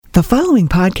The following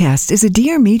podcast is a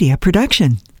Dear Media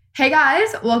production. Hey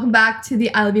guys, welcome back to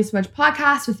the I Love You So Much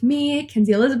podcast with me,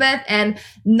 Kenzie Elizabeth, and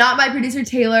not my producer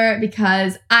Taylor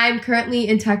because I'm currently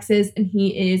in Texas and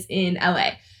he is in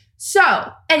LA. So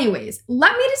anyways,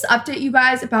 let me just update you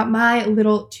guys about my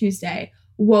little Tuesday.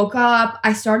 Woke up,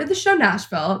 I started the show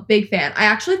Nashville, big fan. I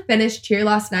actually finished Cheer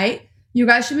last night. You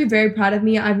guys should be very proud of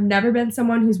me. I've never been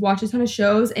someone who's watched a ton of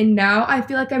shows and now I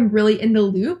feel like I'm really in the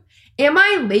loop. Am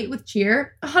I late with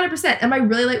Cheer? 100%. Am I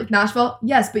really late with Nashville?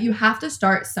 Yes, but you have to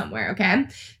start somewhere, okay?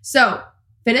 So,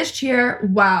 finish Cheer.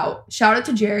 Wow. Shout out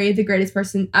to Jerry, the greatest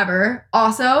person ever.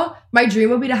 Also, my dream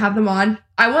would be to have them on.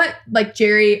 I want,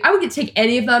 Jerry. I would get to take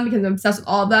any of them because I'm obsessed with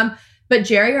all of them. But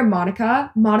Jerry or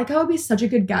Monica would be such a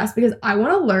good guest because I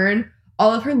want to learn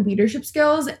all of her leadership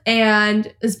skills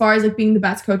and as far as being the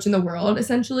best coach in the world,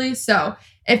 essentially. So,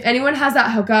 if anyone has that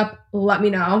hookup, let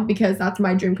me know because that's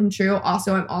my dream come true.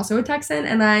 Also, I'm also a Texan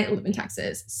and I live in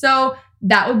Texas. So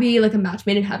that would be like a match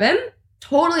made in heaven.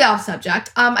 Totally off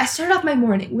subject. I started off my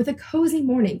morning with a cozy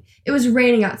morning. It was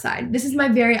raining outside. This is my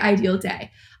very ideal day.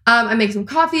 I make some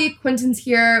coffee. Quentin's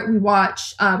here.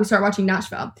 We start watching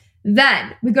Nashville.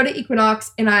 Then we go to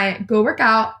Equinox and I go work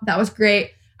out. That was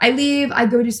great. I leave, I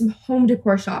go do some home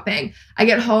decor shopping. I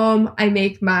get home, I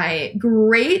make my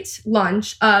great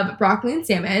lunch of broccoli and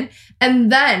salmon.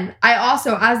 And then I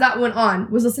also, as that went on,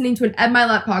 was listening to an Ed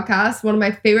Milet podcast, one of my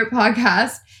favorite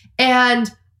podcasts. And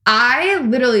I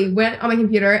literally went on my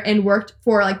computer and worked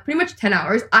for pretty much 10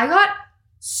 hours. I got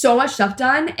so much stuff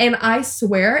done. And I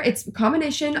swear it's a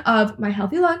combination of my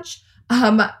healthy lunch,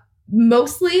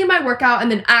 mostly my workout, and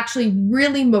then actually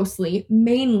mainly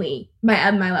my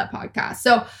Ed Milet podcast.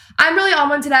 So I'm really on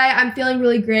one today. I'm feeling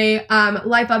really great.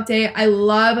 Life update. I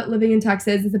love living in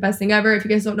Texas. It's the best thing ever. If you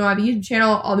guys don't know, I have a YouTube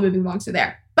channel. All the moving vlogs are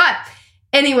there. But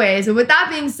anyways, with that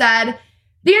being said,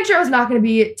 the intro is not going to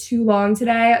be too long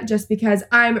today just because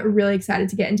I'm really excited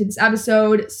to get into this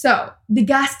episode. So the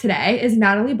guest today is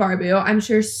Natalie Barbu. I'm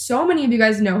sure so many of you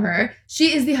guys know her.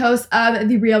 She is the host of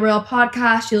the Real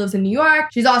podcast. She lives in New York.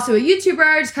 She's also a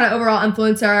YouTuber, just kind of overall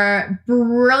influencer,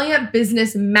 brilliant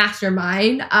business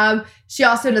mastermind. She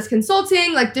also does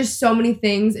consulting. There's so many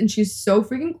things and she's so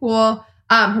freaking cool.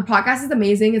 Her podcast is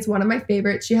amazing. It's one of my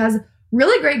favorites. She has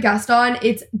really great guests on.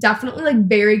 It's definitely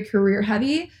very career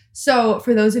heavy. So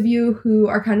for those of you who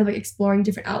are kind of exploring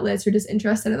different outlets or just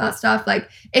interested in that stuff,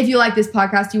 if you like this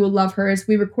podcast, you will love hers.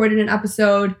 We recorded an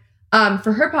episode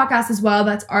for her podcast as well.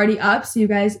 That's already up. So you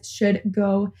guys should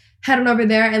go head on over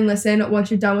there and listen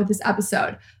once you're done with this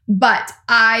episode. But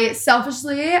I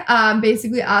selfishly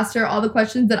basically asked her all the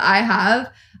questions that I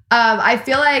have. I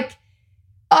feel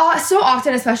so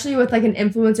often, especially with an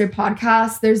influencer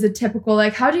podcast, there's the typical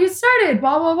how'd you get started,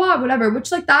 blah, blah, blah, whatever, which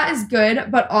that is good.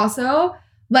 But also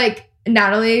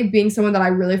Natalie being someone that I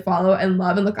really follow and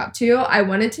love and look up to, I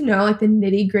wanted to know the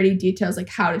nitty gritty details,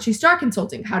 how did she start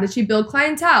consulting? How did she build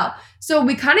clientele? So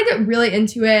we kind of get really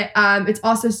into it. It's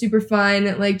also super fun,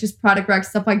 just product rec,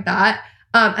 stuff like that,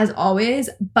 as always.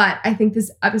 But I think this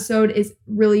episode is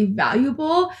really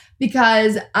valuable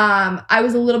because I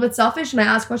was a little bit selfish and I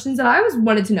asked questions that I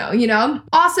wanted to know,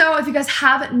 Also, if you guys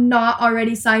have not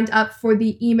already signed up for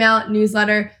the email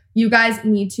newsletter, you guys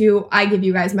need to. I give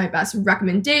you guys my best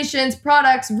recommendations,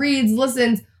 products, reads,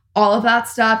 listens, all of that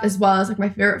stuff, as well as my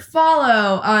favorite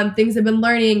follow, things I've been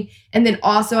learning. And then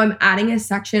also I'm adding a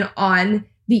section on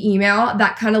the email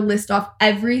that kind of lists off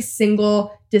every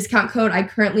single discount code I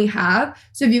currently have.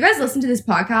 So if you guys listen to this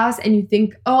podcast and you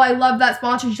think, oh, I love that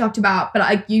sponsor you talked about,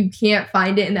 but you can't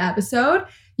find it in the episode,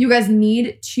 you guys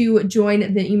need to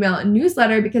join the email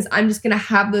newsletter because I'm just going to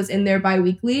have those in there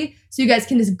bi-weekly. So you guys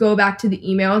can just go back to the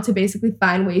email to basically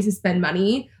find ways to spend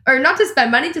money, or not to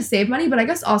spend money, to save money, but I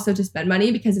guess also to spend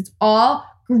money because it's all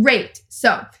great.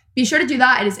 So be sure to do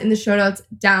that. It is in the show notes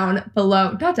down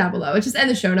below. Not down below. It's just in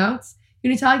the show notes.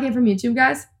 You can tell I came from YouTube,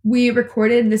 guys. We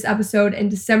recorded this episode in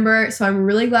December, so I'm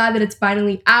really glad that it's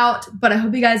finally out, but I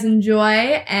hope you guys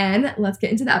enjoy and let's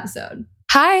get into the episode.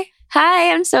 Hi,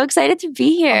 I'm so excited to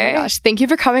be here. Oh my gosh, thank you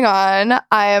for coming on.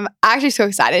 I'm actually so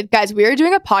excited. Guys, we are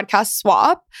doing a podcast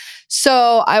swap.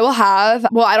 So I will have,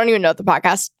 I don't even know if the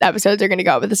podcast episodes are going to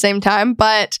go up at the same time,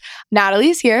 but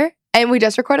Natalie's here and we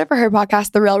just recorded for her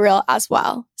podcast, The Real as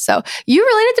well. So you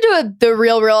really need to do the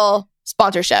Real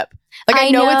sponsorship.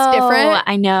 I know it's different.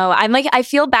 I know. I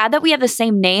feel bad that we have the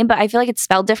same name, but I feel like it's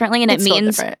spelled differently and it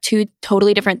means two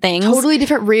totally different things. Totally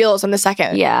different reels on the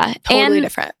second. Yeah. Totally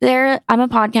different. I'm a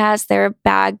podcast. They're a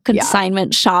bag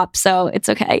consignment shop. So it's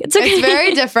okay. It's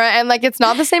very different. And it's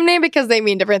not the same name because they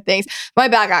mean different things. My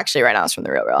bag actually right now is from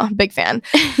The Real. Big fan.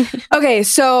 Okay.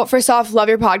 So first off, love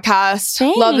your podcast.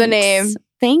 Thanks. Love the name.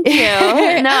 Thank you.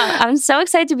 No, I'm so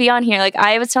excited to be on here. Like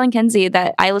I was telling Kenzie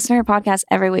that I listen to her podcast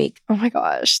every week. Oh my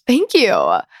gosh. Thank you.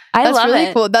 That's love really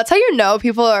it. Cool. That's how you know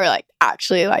people are like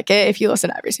actually like it if you listen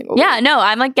to every single week. Yeah, no,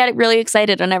 I'm like getting really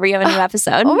excited whenever you have a new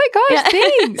episode. Oh my gosh, Yeah.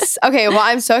 thanks. Okay, well,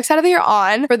 I'm so excited that you're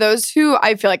on. For those who,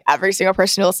 I feel like every single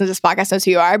person who listens to this podcast knows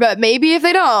who you are, but maybe if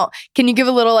they don't, can you give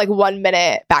a little like 1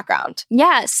 minute background?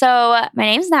 Yeah, so my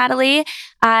name's Natalie.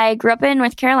 I grew up in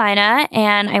North Carolina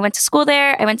and I went to school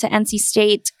there. I went to NC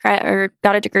State,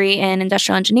 got a degree in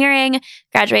industrial engineering,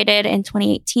 graduated in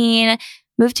 2018.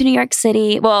 Moved to New York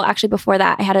City. Well, actually, before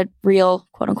that, I had a real,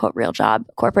 quote unquote, real job,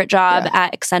 corporate job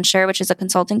at Accenture, which is a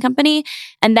consulting company.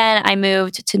 And then I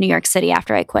moved to New York City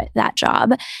after I quit that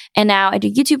job. And now I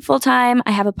do YouTube full time.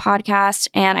 I have a podcast.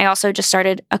 And I also just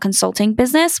started a consulting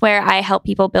business where I help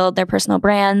people build their personal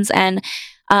brands. And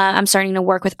I'm starting to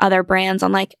work with other brands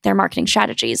on like their marketing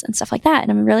strategies and stuff like that.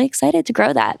 And I'm really excited to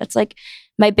grow that. That's like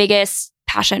my biggest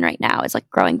passion right now is like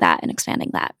growing that and expanding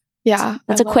that. Yeah.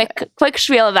 That's a quick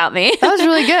spiel about me. That was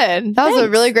really good. That was a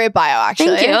really great bio,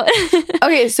 actually. Thank you.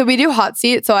 Okay, so we do hot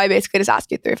seat. So I basically just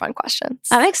ask you 3 fun questions.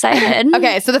 I'm excited.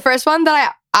 Okay, so the first one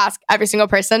that I ask every single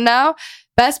person now,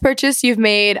 best purchase you've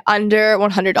made under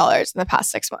 $100 in the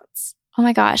past 6 months. Oh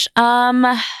my gosh.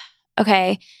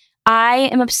 Okay. I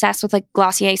am obsessed with like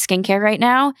Glossier skincare right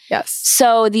now. Yes.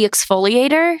 So the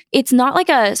exfoliator, it's not like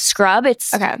a scrub.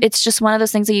 It's just one of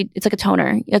those things that it's like a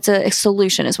toner. It's a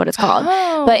solution is what it's called.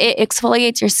 Oh. But it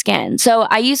exfoliates your skin. So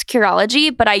I use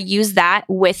Curology, but I use that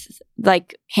with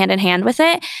like hand in hand with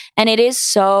it. And it is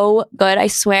so good. I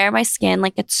swear my skin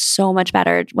like gets so much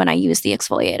better when I use the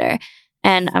exfoliator.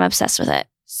 And I'm obsessed with it.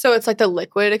 So it's like the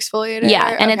liquid exfoliator?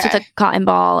 Yeah. And it's with a cotton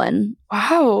ball and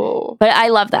wow. But I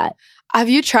love that. Have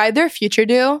you tried their Future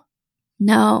Dew?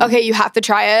 No. Okay, you have to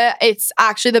try it. It's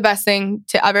actually the best thing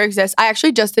to ever exist. I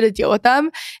actually just did a deal with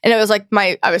them and it was like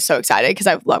I was so excited because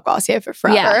I've loved Glossier for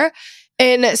forever. Yeah.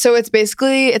 And so it's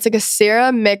like a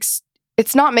serum mix.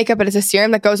 It's not makeup, but it's a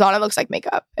serum that goes on and looks like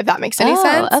makeup, if that makes any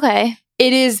sense. Okay.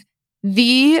 It is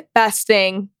the best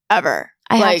thing ever.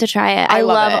 I have to try it. I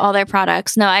love all their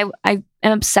products. No, I am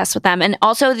obsessed with them. And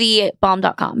also the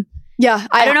balm.com. Yeah.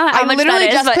 I don't know how much literally that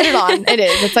is, just put it on. It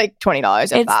is. It's like $20.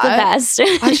 It's the best.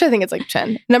 Actually, I think it's like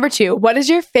 10. Number 2, what is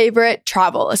your favorite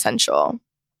travel essential?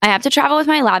 I have to travel with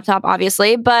my laptop,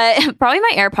 obviously, but probably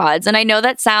my AirPods. And I know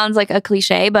that sounds like a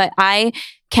cliche, but I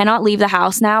cannot leave the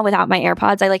house now without my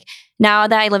AirPods. Now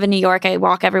that I live in New York, I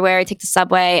walk everywhere. I take the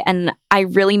subway and I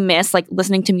really miss like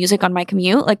listening to music on my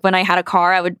commute. Like when I had a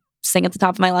car, I would sing at the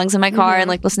top of my lungs in my car and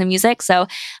like listen to music. So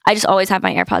I just always have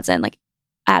my AirPods in like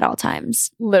at all times.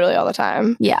 Literally all the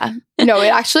time. Yeah. No,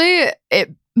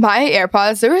 my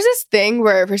AirPods, there was this thing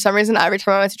where for some reason every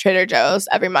time I went to Trader Joe's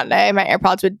every Monday, my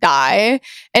AirPods would die.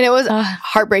 And it was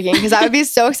heartbreaking because I would be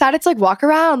so excited to like walk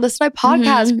around, listen to my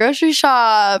podcast, grocery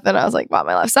shop. And I was like, wow,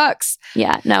 my life sucks.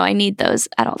 Yeah, no, I need those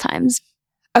at all times.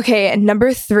 Okay, and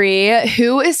number 3,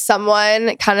 who is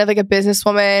someone kind of like a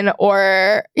businesswoman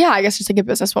or I guess just like a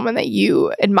businesswoman that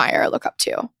you admire or look up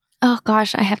to? Oh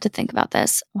gosh, I have to think about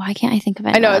this. Why can't I think of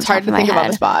it? I know it's hard to think about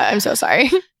the spot. I'm so sorry.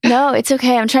 No, it's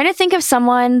okay. I'm trying to think of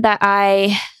someone that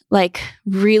I like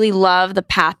really love the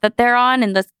path that they're on.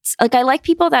 And I like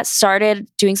people that started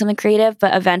doing something creative,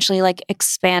 but eventually like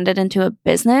expanded into a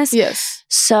business. Yes.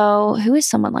 So who is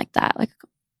someone like that? Like,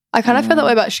 I kind of feel that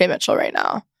way about Shay Mitchell right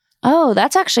now. Oh,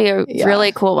 that's actually a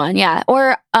really cool one. Yeah.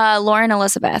 Or Lauren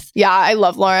Elizabeth. Yeah, I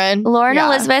love Lauren.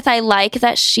 Elizabeth, I like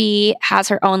that she has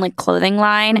her own like clothing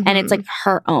line and it's like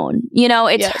her own. You know,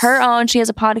 it's her own. She has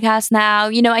a podcast now.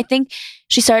 You know, I think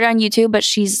she started on YouTube, but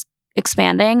she's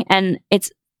expanding and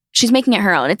she's making it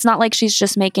her own. It's not like she's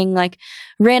just making like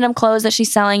random clothes that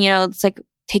she's selling. You know, it's like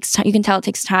takes time. You can tell it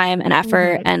takes time and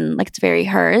effort and like it's very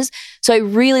hers. So I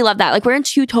really love that. Like we're in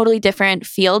 2 totally different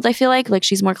fields. I feel like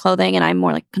she's more clothing and I'm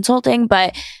more like consulting,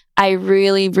 but I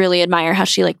really, really admire how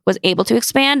she like was able to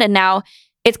expand. And now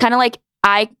it's kind of like,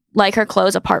 I like her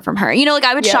clothes apart from her. You know, like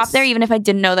I would shop there even if I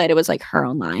didn't know that it was like her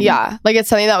own line. Yeah. Like it's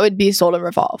something that would be sold in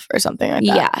Revolve or something like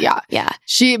that. Yeah.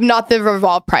 She, not the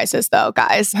Revolve prices though,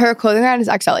 guys. Her clothing line is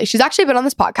XLE. She's actually been on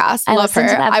this podcast. I love her.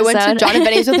 I went to John and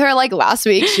Benny's with her like last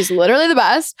week. She's literally the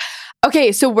best.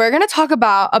 Okay. So we're going to talk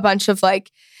about a bunch of like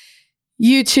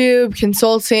YouTube,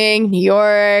 consulting, New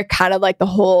York, kind of like the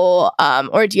whole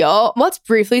ordeal. Let's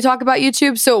briefly talk about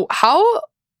YouTube. So how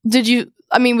did you,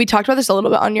 we talked about this a little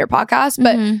bit on your podcast,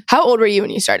 but how old were you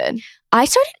when you started? I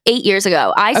started 8 years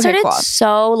ago. I started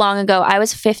so long ago. I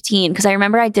was 15 because I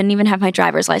remember I didn't even have my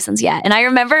driver's license yet. And I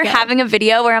remember having a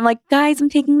video where I'm like, guys, I'm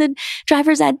taking the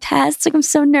driver's ed test. Like I'm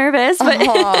so nervous.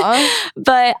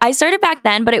 But I started back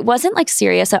then, but it wasn't like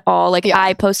serious at all. Like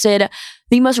I posted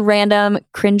the most random,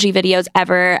 cringy videos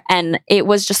ever. And it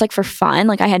was just like for fun.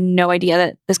 Like I had no idea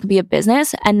that this could be a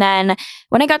business. And then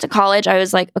when I got to college, I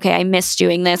was like, okay, I miss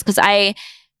doing this because I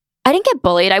didn't get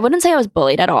bullied. I wouldn't say I was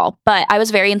bullied at all, but I was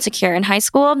very insecure in high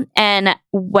school. And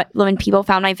when people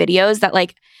found my videos, that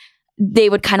like they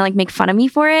would kind of like make fun of me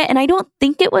for it. And I don't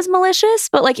think it was malicious,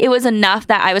 but like it was enough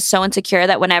that I was so insecure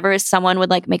that whenever someone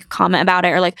would like make a comment about it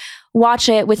or like watch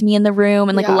it with me in the room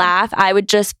and like laugh, I would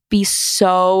just be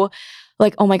so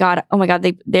like, oh my God,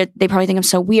 they probably think I'm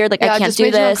so weird. Like I can't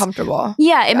do this. You uncomfortable.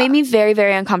 Yeah, it made me very,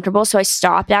 very uncomfortable. So I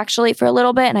stopped actually for a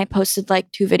little bit and I posted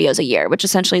like 2 videos a year, which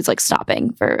essentially is like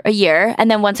stopping for a year. And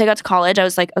then once I got to college, I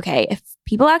was like, okay, if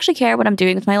people actually care what I'm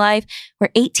doing with my life, we're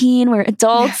 18, we're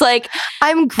adults. Like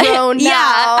I'm grown now. Yeah,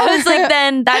 I was like,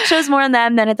 then that shows more on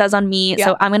them than it does on me. Yeah.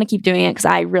 So I'm going to keep doing it because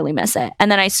I really miss it.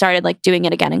 And then I started like doing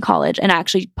it again in college and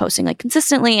actually posting like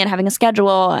consistently and having a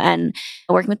schedule and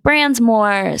working with brands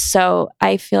more. So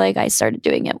I feel like I started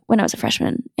doing it when I was a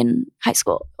freshman in high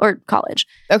school or college.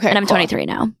 Okay. And I'm 23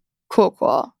 now.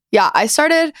 Cool. Yeah,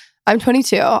 I'm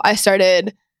 22. I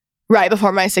started right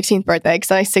before my 16th birthday because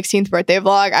my 16th birthday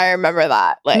vlog, I remember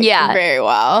that very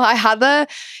well. I had the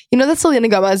Selena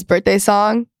Gomez birthday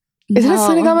song. Isn't it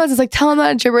Selena Gomez? It's like, tell them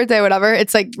that it's your birthday, whatever.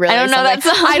 It's like really I don't know that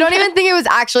song. I don't even think it was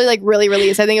actually like really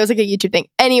released. I think it was like a YouTube thing.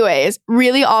 Anyways,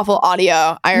 really awful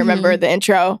audio. I remember the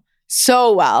intro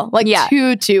so well. Like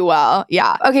too well.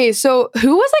 Yeah. Okay, so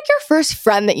who was like your first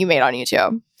friend that you made on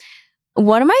YouTube?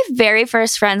 One of my very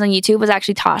first friends on YouTube was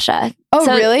actually Tasha. Oh,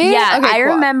 really? Yeah. Okay, I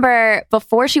remember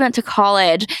before she went to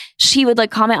college, she would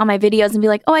like comment on my videos and be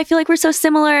like, oh, I feel like we're so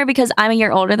similar because I'm a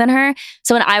year older than her.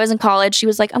 So when I was in college, she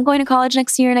was like, I'm going to college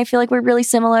next year and I feel like we're really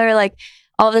similar, like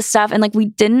all of this stuff. And like we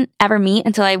didn't ever meet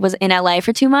until I was in LA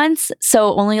for 2 months.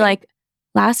 So only like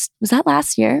was that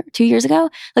last year? 2 years ago?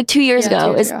 Like 2 years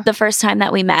ago is the first time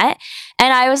that we met.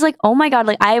 And I was like, oh my God,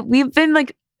 like we've been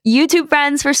like YouTube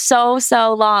friends for so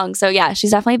long. So yeah,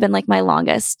 she's definitely been like my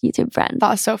longest YouTube friend.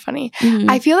 That's so funny. Mm-hmm.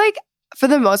 I feel like for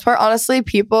the most part, honestly,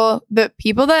 the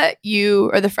people that you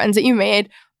or the friends that you made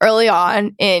early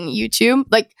on in YouTube,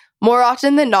 like more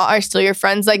often than not are still your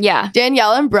friends. Like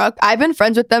Danielle and Brooke, I've been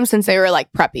friends with them since they were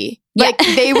like preppy. Like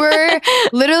they were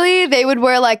literally, they would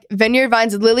wear like Vineyard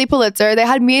Vines with Lily Pulitzer. They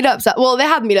had meetups. They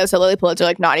had meetups at Lily Pulitzer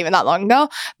like not even that long ago,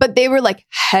 but they were like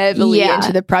heavily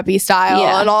into the preppy style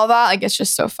and all that. Like it's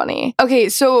just so funny. Okay,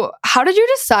 so how did you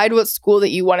decide what school that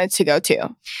you wanted to go to?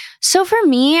 So for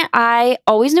me, I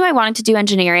always knew I wanted to do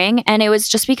engineering, and it was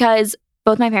just because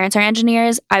both my parents are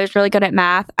engineers. I was really good at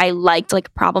math. I liked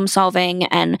like problem solving,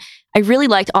 and I really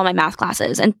liked all my math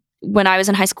classes. And when I was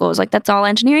in high school, I was like, that's all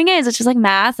engineering is. It's just like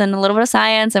math and a little bit of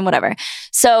science and whatever.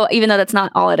 So even though that's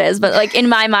not all it is, but like in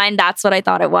my mind, that's what I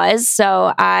thought it was.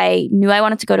 So I knew I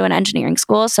wanted to go to an engineering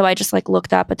school. So I just like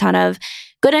looked up a ton of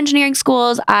good engineering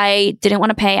schools. I didn't want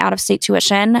to pay out of state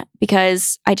tuition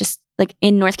because I just like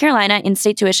in North Carolina,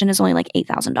 in-state tuition is only like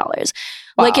 $8,000.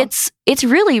 Wow. Like it's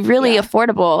really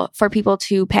affordable for people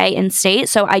to pay in-state.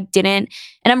 So I didn't,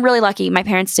 and I'm really lucky. My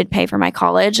parents did pay for my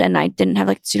college and I didn't have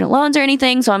like student loans or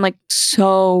anything. So I'm like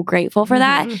so grateful for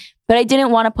that. But I didn't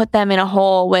want to put them in a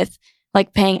hole with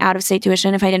like paying out-of-state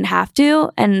tuition if I didn't have to.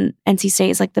 And NC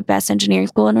State is like the best engineering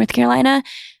school in North Carolina,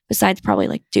 besides probably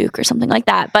like Duke or something like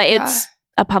that. But it's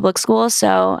a public school.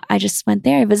 So I just went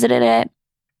there. I visited it.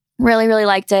 Really, really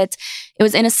liked it. It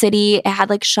was in a city. It had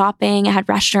like shopping. It had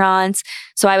restaurants.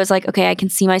 So I was like, okay, I can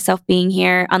see myself being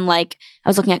here. Unlike I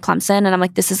was looking at Clemson and I'm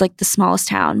like, this is like the smallest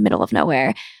town, middle of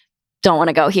nowhere. Don't want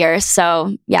to go here.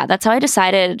 So yeah, that's how I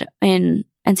decided in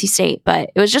NC State.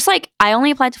 But it was just like, I only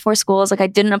applied to 4 schools. Like I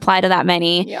didn't apply to that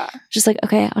many. Yeah. Just like,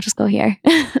 okay, I'll just go here.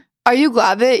 Are you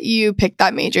glad that you picked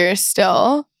that major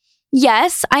still?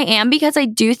 Yes, I am, because I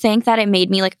do think that it made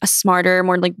me like a smarter,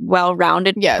 more like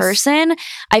well-rounded person.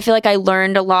 I feel like I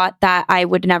learned a lot that I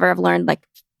would never have learned like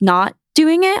not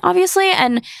doing it, obviously.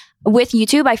 And with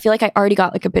YouTube, I feel like I already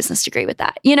got like a business degree with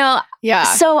that, you know? Yeah.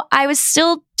 So I was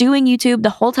still doing YouTube the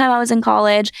whole time I was in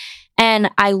college,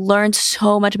 and I learned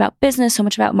so much about business, so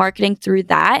much about marketing through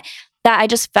that I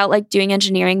just felt like doing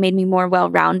engineering made me more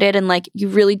well-rounded, and like you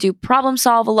really do problem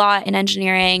solve a lot in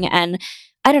engineering. And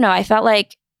I don't know, I felt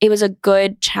like it was a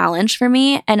good challenge for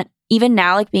me. And even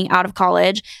now, like being out of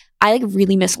college, I like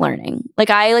really miss learning. Like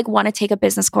I like want to take a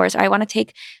business course, or I want to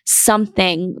take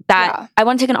something that I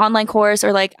want to take an online course,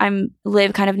 or like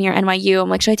live kind of near NYU. I'm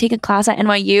like, should I take a class at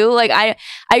NYU? Like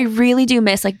I really do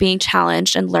miss like being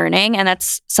challenged and learning. And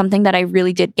that's something that I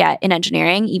really did get in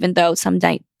engineering, even though some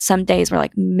days were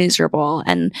like miserable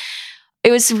and it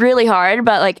was really hard,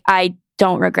 but like I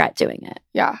don't regret doing it.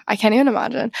 Yeah, I can't even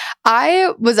imagine.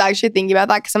 I was actually thinking about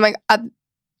that because I'm like,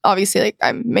 obviously like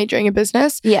I'm majoring in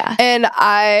business. Yeah. And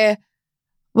I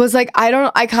was like,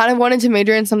 I kind of wanted to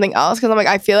major in something else because I'm like,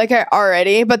 I feel like I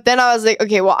already, but then I was like,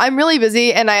 okay, well, I'm really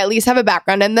busy and I at least have a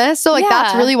background in this. So like,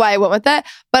 that's really why I went with it.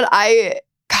 But I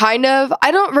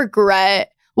don't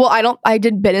regret, well, I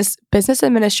did business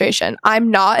administration.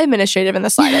 I'm not administrative in the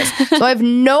slightest. So I have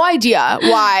no idea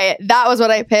why that was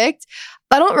what I picked.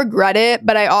 I don't regret it,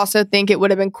 but I also think it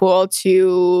would have been cool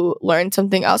to learn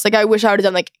something else. Like I wish I would have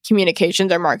done like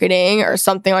communications or marketing or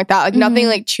something like that. Like nothing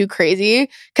like too crazy.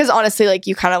 Because honestly, like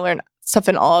you kind of learn stuff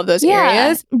in all of those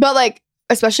areas. But like,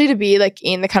 especially to be like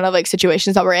in the kind of like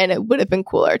situations that we're in, it would have been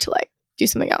cooler to like do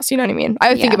something else. You know what I mean? I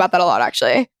would think about that a lot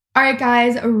actually. All right,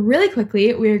 guys, really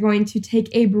quickly, we are going to take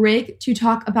a break to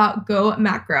talk about Go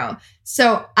Macro.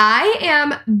 So I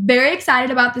am very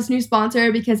excited about this new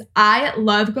sponsor because I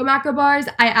love Go Macro bars.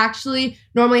 I actually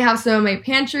normally have some in my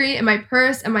pantry, in my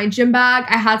purse, and my gym bag.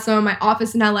 I had some in my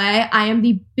office in LA. I am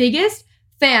the biggest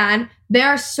fan. They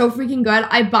are so freaking good.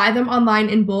 I buy them online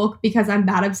in bulk because I'm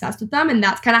that obsessed with them, and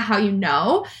that's kind of how you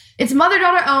know. It's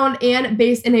mother-daughter owned and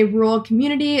based in a rural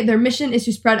community. Their mission is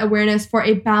to spread awareness for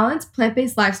a balanced,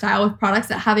 plant-based lifestyle with products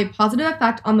that have a positive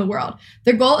effect on the world.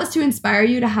 Their goal is to inspire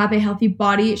you to have a healthy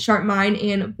body, sharp mind,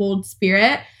 and bold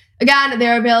spirit. Again,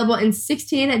 they're available in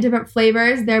 16 different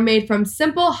flavors. They're made from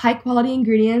simple, high-quality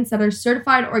ingredients that are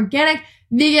certified organic,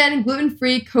 vegan,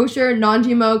 gluten-free, kosher,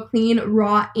 non-GMO, clean,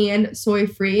 raw, and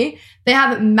soy-free. They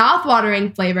have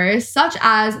mouth-watering flavors such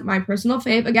as my personal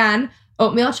fave, again,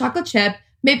 oatmeal chocolate chip,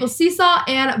 maple sea salt,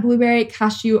 and blueberry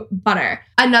cashew butter.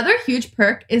 Another huge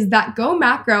perk is that Go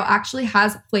Macro actually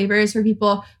has flavors for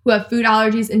people who have food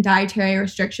allergies and dietary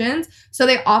restrictions. So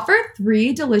they offer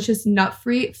 3 delicious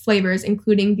nut-free flavors,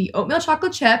 including the oatmeal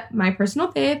chocolate chip, my personal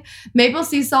fave, maple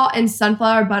sea salt, and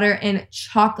sunflower butter and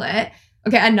chocolate.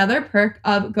 Okay, another perk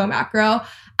of Go Macro.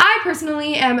 I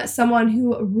personally am someone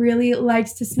who really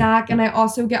likes to snack, and I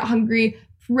also get hungry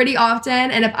pretty often.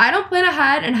 And if I don't plan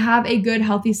ahead and have a good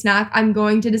healthy snack, I'm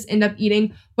going to just end up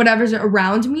eating whatever's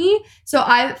around me. So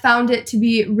I found it to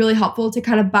be really helpful to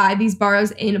kind of buy these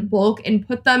bars in bulk and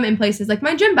put them in places like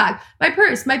my gym bag, my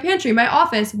purse, my pantry, my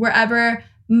office, wherever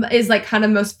is like kind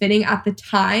of most fitting at the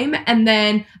time. And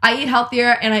then I eat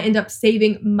healthier and I end up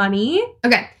saving money.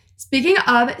 Okay. Speaking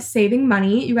of saving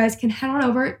money, you guys can head on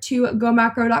over to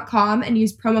gomacro.com and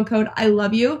use promo code I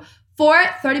love you for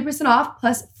 30% off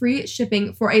plus free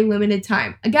shipping for a limited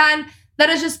time. Again, that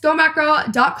is just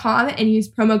gomacro.com and use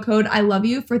promo code I love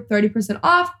you for 30%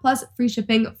 off plus free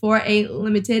shipping for a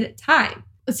limited time.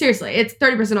 Seriously, it's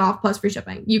 30% off plus free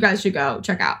shipping. You guys should go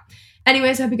check out.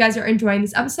 Anyways, I hope you guys are enjoying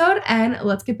this episode and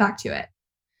let's get back to it.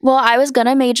 Well, I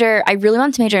really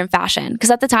wanted to major in fashion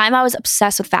because at the time I was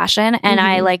obsessed with fashion and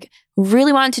I like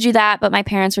really wanted to do that. But my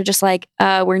parents were just like,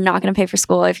 we're not going to pay for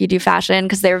school if you do fashion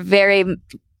because they're very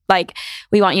like,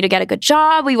 we want you to get a good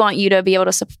job. We want you to be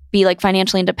able to be like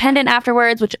financially independent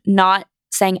afterwards, which not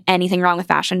saying anything wrong with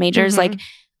fashion majors. Like,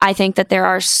 I think that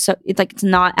it's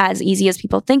not as easy as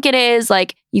people think it is.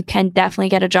 Like you can definitely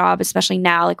get a job, especially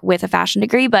now, like with a fashion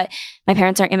degree. But my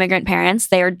parents are immigrant parents.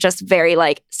 They are just very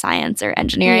like science or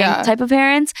engineering type of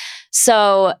parents.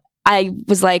 So I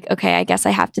was like, okay, I guess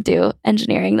I have to do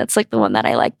engineering. That's like the one that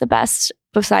I like the best.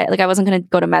 Besides, like I wasn't going to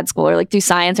go to med school or like do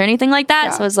science or anything like that.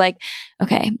 Yeah. So I was like,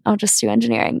 okay, I'll just do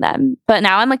engineering then. But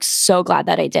now I'm like so glad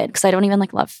that I did because I don't even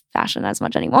like love fashion as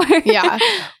much anymore. Yeah.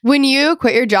 When you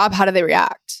quit your job, how did they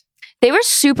react? They were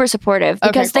super supportive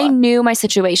because they knew my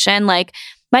situation. Like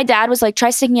my dad was like,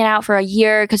 try sticking it out for a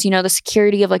year because, you know, the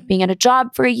security of like being at a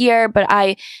job for a year. But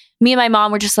me and my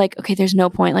mom were just like, okay, there's no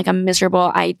point. Like I'm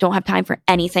miserable. I don't have time for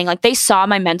anything. Like they saw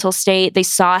my mental state. They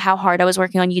saw how hard I was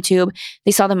working on YouTube.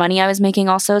 They saw the money I was making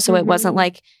also. So it wasn't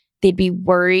like they'd be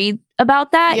worried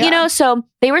about that, you know? So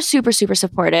they were super, super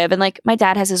supportive. And like my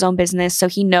dad has his own business. So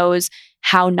he knows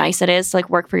how nice it is to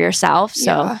like work for yourself.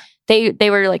 So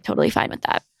they were like totally fine with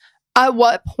that. At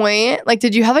what point, like,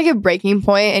 did you have like a breaking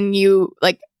point and you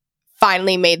like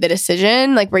finally made the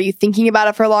decision? Like, were you thinking about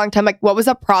it for a long time? Like, what was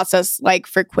the process like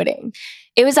for quitting?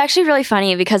 It was actually really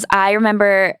funny because I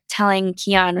remember telling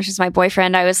Keon, which is my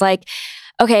boyfriend, I was like,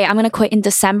 okay, I'm going to quit in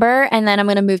December and then I'm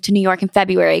going to move to New York in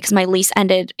February because my lease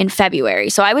ended in February.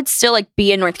 So I would still like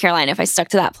be in North Carolina if I stuck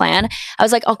to that plan. I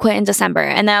was like, I'll quit in December.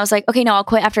 And then I was like, okay, no, I'll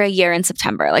quit after a year in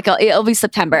September. Like it'll be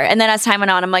September. And then as time went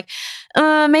on, I'm like,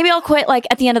 maybe I'll quit like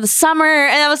at the end of the summer.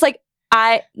 And I was like,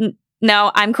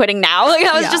 no, I'm quitting now. Like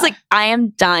I was just like, I am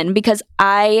done because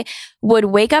I would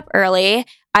wake up early.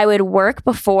 I would work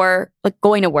before like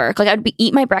going to work. Like I would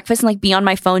eat my breakfast and like be on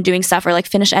my phone doing stuff or like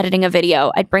finish editing a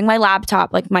video. I'd bring my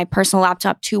laptop, like my personal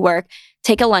laptop to work,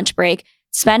 take a lunch break,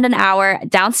 spend an hour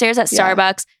downstairs at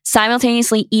Starbucks,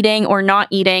 simultaneously eating or not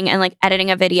eating and like editing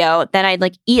a video. Then I'd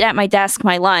like eat at my desk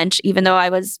my lunch, even though I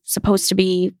was supposed to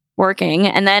be working.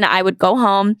 And then I would go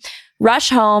home, rush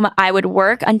home. I would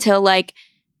work until like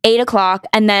 8 o'clock.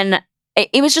 And then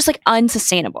it was just like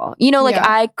unsustainable. You know, like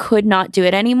I could not do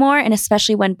it anymore. And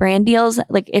especially when brand deals,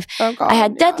 like if I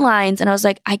had deadlines and I was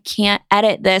like, I can't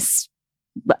edit this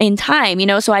in time, you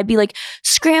know? So I'd be like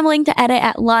scrambling to edit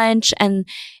at lunch and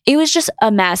it was just a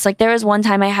mess. Like there was one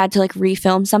time I had to like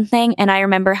refilm something and I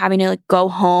remember having to like go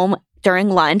home during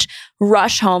lunch,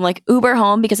 rush home, like Uber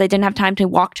home because I didn't have time to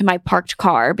walk to my parked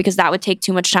car because that would take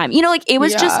too much time. You know, like it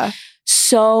was just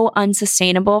so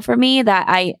unsustainable for me that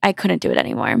I couldn't do it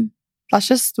anymore. That's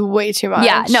just way too much.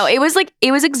 Yeah, no, it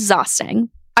was exhausting.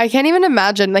 I can't even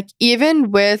imagine, like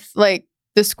even with like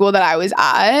the school that I was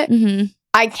at,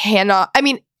 I cannot. I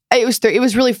mean, it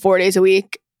was really 4 days a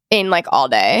week in like all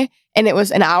day, and it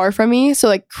was an hour from me, so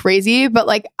like crazy. But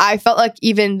like I felt like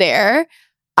even there,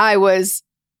 I was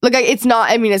like, it's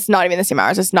not. I mean, it's not even the same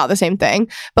hours. It's not the same thing.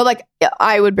 But like,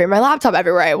 I would bring my laptop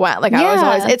everywhere I went. Like I was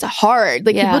always. It's hard.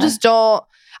 Like people just don't.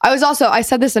 I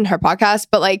said this in her podcast,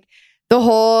 but like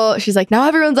she's like, now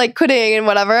everyone's like quitting and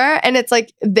whatever, and it's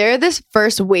like they're this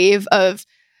first wave of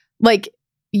like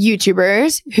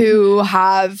YouTubers who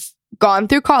have gone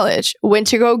through college, went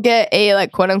to go get a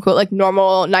like quote unquote like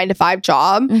normal 9-to-5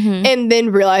 job and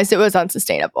then realized it was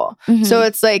unsustainable. So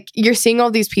it's like you're seeing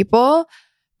all these people,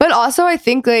 but also I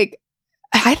think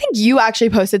you actually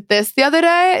posted this the other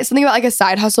day, something about like a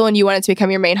side hustle and you want it to become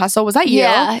your main hustle. Was that you?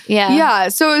 Yeah.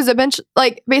 So it was a bunch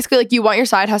like basically like you want your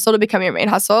side hustle to become your main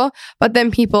hustle, but then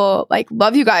people like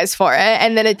love you guys for it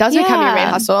and then it does become your main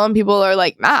hustle and people are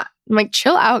like, Matt, I'm like,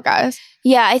 chill out, guys.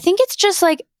 Yeah, I think it's just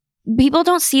like people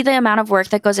don't see the amount of work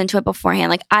that goes into it beforehand.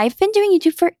 Like I've been doing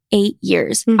YouTube for 8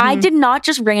 years. I did not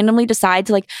just randomly decide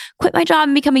to like quit my job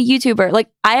and become a YouTuber. Like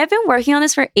I have been working on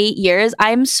this for 8 years.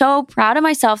 I'm so proud of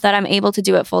myself that I'm able to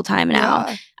do it full time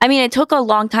now. I mean, it took a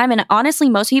long time. And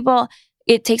honestly, most people,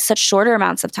 it takes such shorter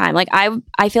amounts of time. Like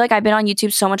I feel like I've been on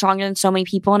YouTube so much longer than so many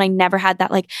people. And I never had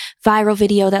that like viral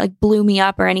video that like blew me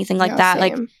up or anything like that. Same.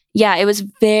 Like, yeah, it was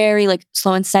very like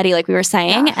slow and steady, like we were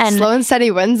saying. And slow and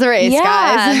steady wins the race, guys.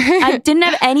 I didn't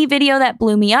have any video that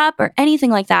blew me up or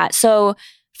anything like that. So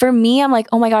for me, I'm like,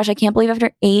 oh my gosh, I can't believe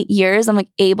after 8 years, I'm like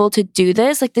able to do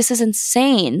this. Like this is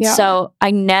insane. So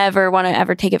I never want to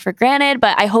ever take it for granted.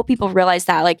 But I hope people realize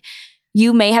that like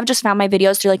you may have just found my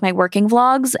videos through like my working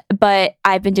vlogs, but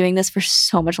I've been doing this for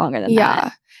so much longer than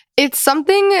that. It's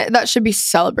something that should be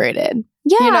celebrated.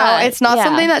 Yeah. You know, it's not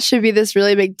something that should be this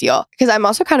really big deal. Because I'm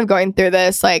also kind of going through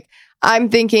this. Like, I'm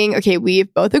thinking, okay,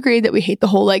 we've both agreed that we hate the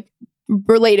whole like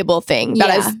relatable thing that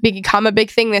has become a big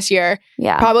thing this year.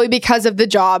 Yeah. Probably because of the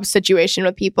job situation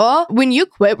with people. When you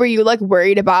quit, were you like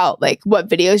worried about like what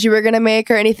videos you were going to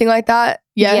make or anything like that?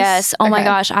 Yes. Oh my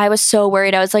gosh. I was so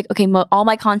worried. I was like, okay, all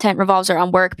my content revolves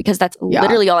around work because that's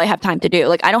literally all I have time to do.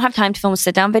 Like I don't have time to film a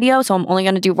sit down video. So I'm only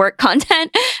going to do work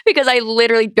content because I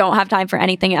literally don't have time for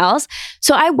anything else.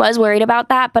 So I was worried about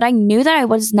that, but I knew that I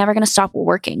was never going to stop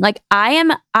working. Like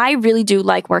I really do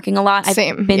like working a lot. I've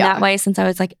been that way since I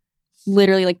was like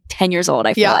literally like 10 years old.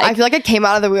 I feel like I came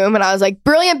out of the womb and I was like,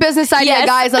 brilliant business idea,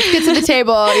 guys. Let's get to the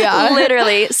table. Yeah.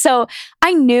 Literally. So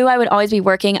I knew I would always be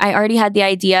working. I already had the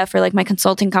idea for like my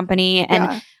consulting company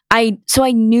and I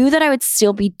knew that I would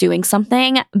still be doing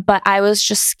something, but I was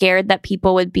just scared that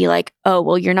people would be like, oh,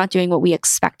 well, you're not doing what we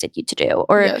expected you to do.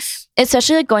 Or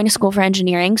especially like going to school for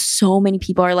engineering, so many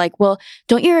people are like, well,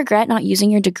 don't you regret not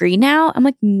using your degree now? I'm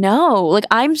like, no, like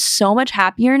I'm so much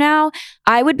happier now.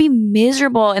 I would be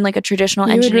miserable in like a traditional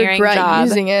engineering would regret job.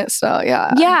 Using it. So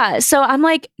yeah. So I'm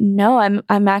like, no,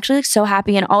 I'm actually like so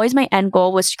happy. And always my end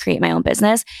goal was to create my own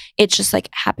business. It's just like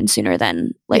happened sooner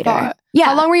than later. Yeah.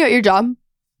 How long were you at your job?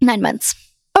 9 months.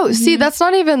 Oh, see, that's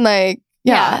not even like,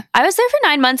 I was there for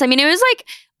 9 months. I mean, it was like,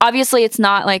 obviously it's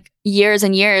not like years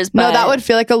and years, but. No, that would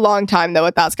feel like a long time though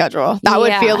with that schedule. That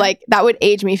would feel like, that would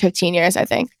age me 15 years, I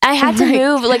think. I had to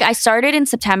move, like I started in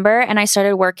September and I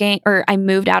started working, or I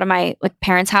moved out of my like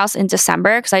parents' house in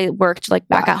December because I worked like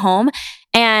back at home.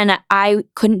 And I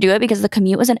couldn't do it because the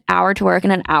commute was an hour to work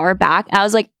and an hour back. I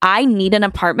was like, I need an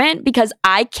apartment because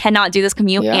I cannot do this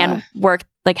commute and work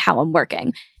like how I'm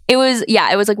working. It was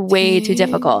like way too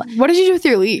difficult. What did you do with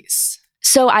your lease?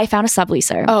 So I found a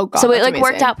subleaser. Oh God, so it like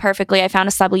worked out perfectly. I found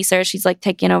a subleaser. She's like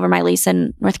taking over my lease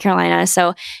in North Carolina.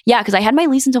 So yeah, because I had my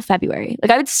lease until February.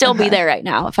 Like I would still be there right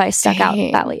now if I stuck out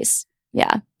that lease.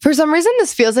 Yeah. For some reason,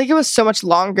 this feels like it was so much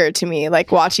longer to me,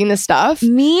 like watching this stuff.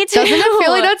 Me too. Doesn't it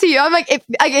feel like that to you? I'm like,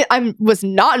 I was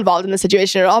not involved in the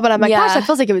situation at all, but I'm like, gosh, that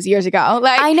feels like it was years ago.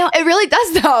 Like, I know. It really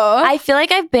does, though. I feel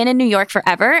like I've been in New York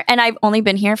forever, and I've only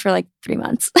been here for like 3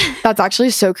 months. That's actually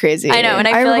so crazy. I know. And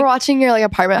I remember watching your like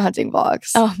apartment hunting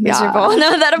vlogs. Oh, miserable.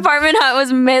 No, that apartment hunt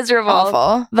was miserable.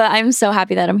 Awful. But I'm so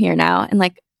happy that I'm here now. And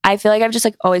like, I feel like I've just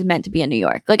like always meant to be in New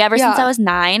York. Like ever since I was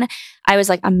 9, I was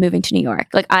like, I'm moving to New York.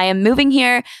 Like I am moving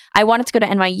here. I wanted to go to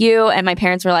NYU and my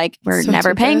parents were like, we're So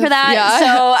never paying for that. Yeah.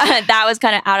 So that was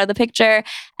kind of out of the picture.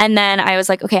 And then I was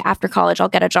like, okay, after college, I'll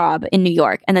get a job in New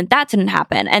York. And then that didn't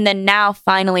happen. And then now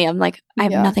finally I'm like, I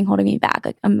have nothing holding me back.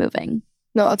 Like I'm moving.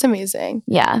 No, that's amazing.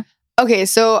 Yeah. Okay,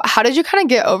 so how did you kind of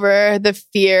get over the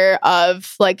fear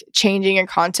of like changing your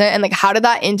content and like how did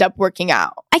that end up working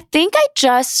out? I think I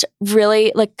just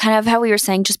really like kind of how we were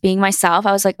saying, just being myself.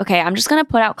 I was like, okay, I'm just going to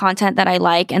put out content that I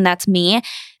like and that's me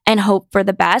and hope for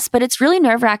the best. But it's really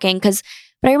nerve-wracking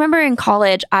but I remember in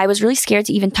college, I was really scared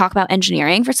to even talk about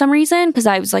engineering for some reason because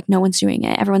I was like, no one's doing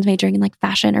it. Everyone's majoring in like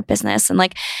fashion or business. And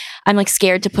like, I'm like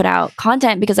scared to put out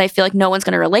content because I feel like no one's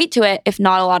going to relate to it if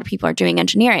not a lot of people are doing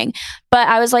engineering. But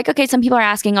I was like, okay, some people are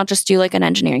asking, I'll just do like an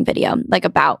engineering video, like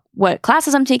about what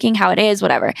classes I'm taking, how it is,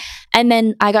 whatever. And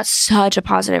then I got such a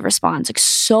positive response. Like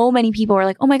so many people were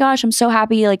like, oh my gosh, I'm so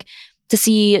happy. Like, to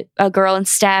see a girl in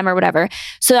STEM or whatever.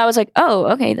 So I was like, oh,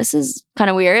 okay, this is kind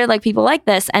of weird. Like people like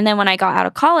this. And then when I got out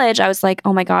of college, I was like,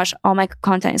 oh my gosh, all my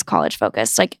content is college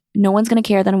focused. Like no one's going to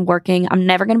care that I'm working. I'm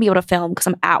never going to be able to film because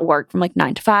I'm at work from like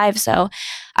 9 to 5. So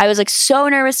I was like so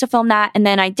nervous to film that. And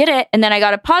then I did it. And then I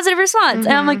got a positive response.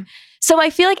 And I'm like, so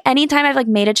I feel like anytime I've like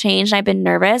made a change and I've been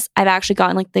nervous, I've actually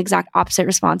gotten like the exact opposite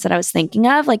response that I was thinking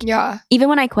of. Like even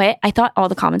when I quit, I thought all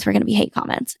the comments were going to be hate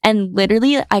comments. And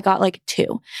literally I got like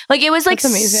 2. Like it was like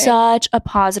such a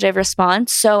positive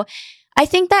response. So I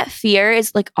think that fear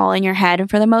is like all in your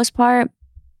head for the most part.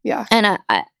 Yeah. And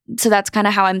so that's kind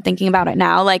of how I'm thinking about it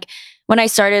now. Like when I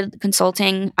started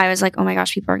consulting, I was like, oh my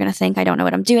gosh, people are going to think I don't know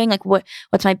what I'm doing. Like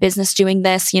what's my business doing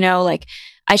this? You know, like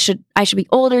I should be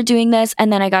older doing this.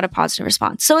 And then I got a positive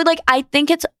response. So like, I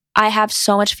think I have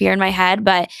so much fear in my head,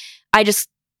 but I just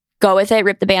go with it,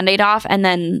 rip the Band-Aid off. And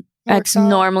then it's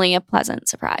normally a pleasant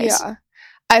surprise. Yeah.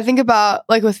 I think about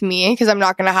like with me, because I'm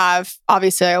not going to have,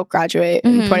 obviously I'll graduate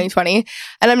in 2020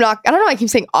 and I don't know, I keep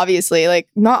saying obviously, like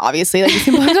not obviously, like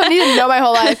people don't need to know my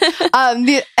whole life.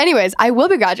 Anyways, I will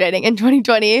be graduating in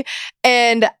 2020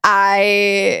 and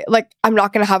I'm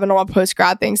not going to have a normal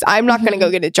post-grad things. I'm not going to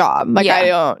go get a job. Like I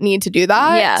don't need to do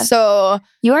that. Yeah. So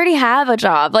you already have a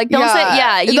job. Like don't say,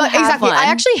 you have exactly. one. I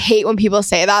actually hate when people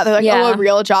say that. They're like, oh, a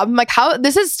real job. I'm like, how?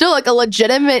 This is still like a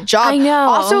legitimate job. I know.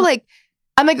 Also like,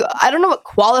 I'm like, I don't know what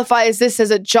qualifies this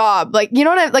as a job. Like, you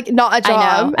know what I like? Not a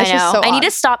job. I know. Just so I need to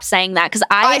stop saying that because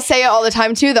I say it all the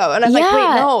time too, though. And I'm like,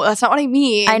 wait, no, that's not what I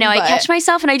mean. I know. I catch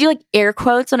myself and I do like air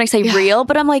quotes when I say real,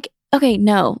 but I'm like, okay,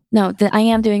 no, I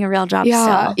am doing a real job.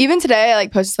 Yeah. Still. Even today, I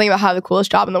like posted something about how the coolest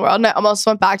job in the world, and I almost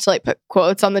went back to like put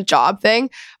quotes on the job thing.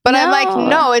 But I'm like,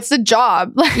 no, it's a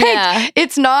job. Like,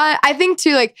 it's not. I think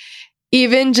too, like,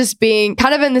 even just being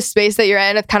kind of in the space that you're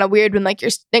in, it's kind of weird when like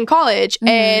you're in college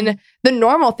and the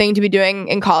normal thing to be doing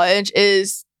in college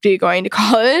is be going to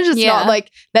college. It's not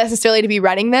like necessarily to be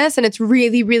running this. And it's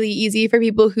really, really easy for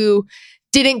people who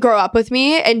didn't grow up with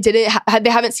me and they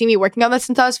haven't seen me working on this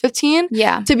since I was 15.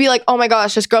 Yeah. To be like, oh my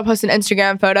gosh, this girl posted an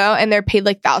Instagram photo and they're paid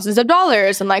like thousands of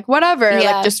dollars and like whatever,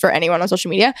 like just for anyone on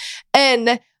social media.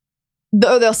 And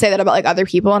they'll say that about like other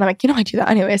people and I'm like, I do that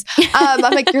anyways. I'm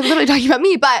like, you're literally talking about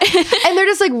me, but and they're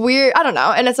just like weird, I don't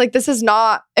know. And it's like, it's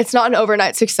not an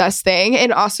overnight success thing.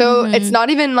 And also it's not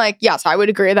even like, so I would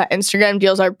agree that Instagram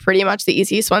deals are pretty much the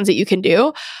easiest ones that you can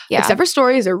do. Except for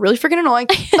stories, they're really freaking annoying.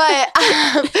 But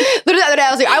literally the other day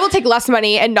I was like, I will take less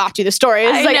money and not do the stories.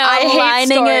 I hate lining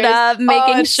stories. It up,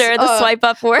 making sure the swipe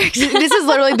up works. This is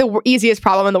literally the easiest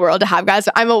problem in the world to have, guys.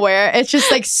 I'm aware. It's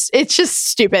just like, it's just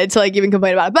stupid to like even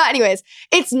complain about it. But anyways,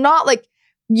 it's not like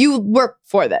you work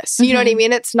for this. You know what I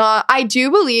mean? It's not, I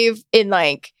do believe in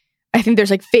like, I think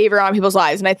there's like favor on people's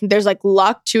lives. And I think there's like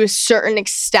luck to a certain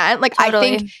extent. Like I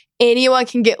think anyone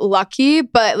can get lucky,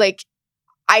 but like,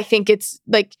 I think it's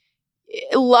like,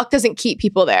 luck doesn't keep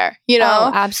people there,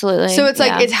 Oh, absolutely. So it's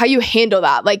like, it's how you handle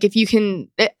that. Like if you can,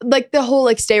 like the whole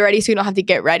like stay ready so you don't have to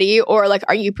get ready, or like,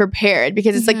 are you prepared?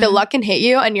 Because it's like the luck can hit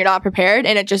you and you're not prepared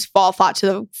and it just fall flat to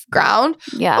the ground.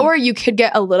 Yeah. Or you could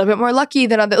get a little bit more lucky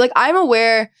than other. Like I'm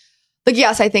aware, like,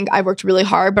 yes, I think I worked really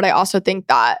hard, but I also think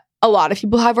that a lot of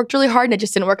people have worked really hard and it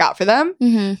just didn't work out for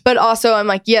them. But also I'm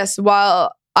like, yes,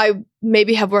 while I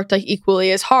maybe have worked like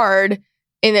equally as hard,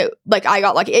 in it, like I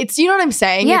got lucky. It's, you know what I'm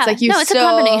saying? Yeah. It's like you it's a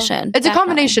combination. It's a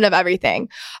combination of everything.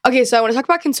 Okay, so I want to talk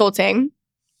about consulting.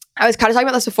 I was kind of talking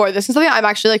about this before. This is something I'm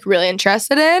actually like really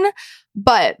interested in,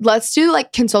 but let's do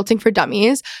like consulting for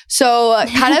dummies. So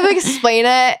kind of explain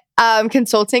it,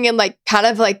 consulting and like kind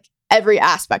of like every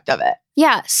aspect of it.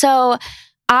 Yeah. So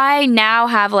I now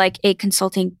have like a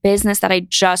consulting business that I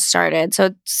just started. So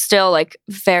it's still like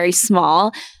very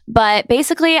small, but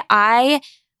basically I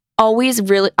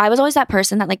was always that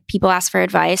person that like people ask for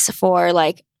advice for,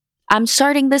 like, I'm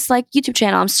starting this like YouTube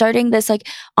channel. I'm starting this like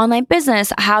online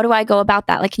business. How do I go about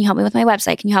that? Like, can you help me with my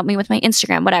website? Can you help me with my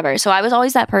Instagram? Whatever. So I was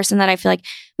always that person that I feel like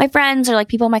my friends or like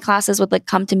people in my classes would like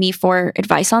come to me for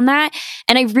advice on that.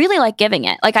 And I really like giving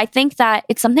it. Like, I think that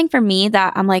it's something for me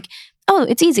that I'm like, oh,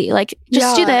 it's easy. Like,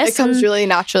 just do this. It comes really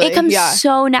naturally. It comes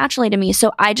so naturally to me.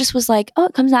 So I just was like, oh,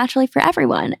 it comes naturally for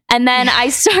everyone. And then I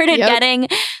started getting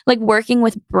like working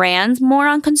with brands more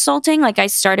on consulting. Like, I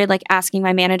started like asking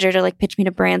my manager to like pitch me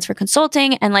to brands for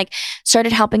consulting, and like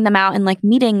started helping them out in like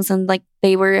meetings. And like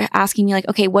they were asking me like,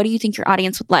 okay, what do you think your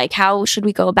audience would like? How should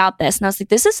we go about this? And I was like,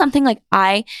 this is something like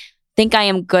I think I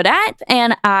am good at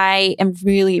and I am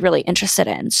really, really interested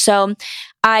in. So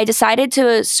I decided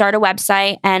to start a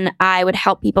website and I would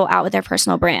help people out with their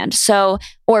personal brand. So,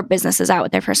 or businesses out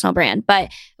with their personal brand. But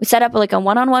we set up like a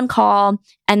one-on-one call,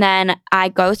 and then I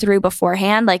go through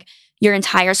beforehand, like your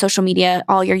entire social media,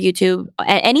 all your YouTube,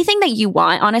 anything that you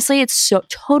want. Honestly, it's so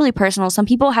totally personal. Some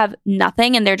people have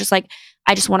nothing and they're just like,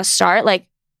 I just want to start, like,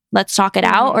 let's talk it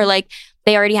out. Or like,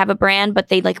 they already have a brand, but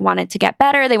they like want it to get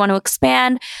better. They want to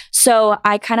expand. So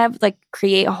I kind of like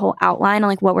create a whole outline on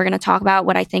like what we're going to talk about,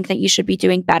 what I think that you should be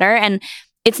doing better. And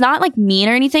it's not like mean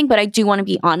or anything, but I do want to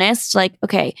be honest. Like,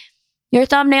 okay, your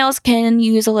thumbnails can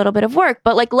use a little bit of work,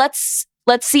 but like, let's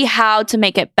see how to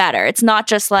make it better. It's not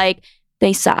just like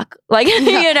they suck. Like,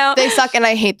 you know, they suck and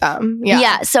I hate them.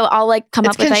 Yeah. So I'll like come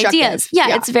up with ideas.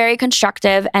 Yeah, it's very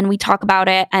constructive and we talk about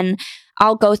it, and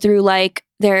I'll go through like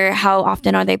how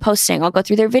often are they posting? I'll go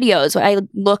through their videos. I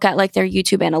look at like their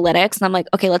YouTube analytics and I'm like,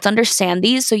 okay, let's understand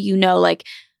these. So, you know, like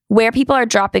where people are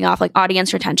dropping off, like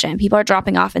audience retention, people are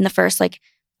dropping off in the first like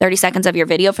 30 seconds of your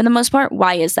video for the most part.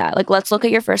 Why is that? Like, let's look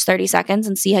at your first 30 seconds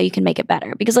and see how you can make it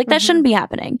better, because like that shouldn't be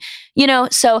happening, you know?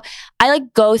 So I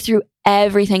like go through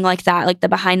everything like that, like the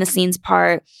behind the scenes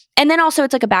part. And then also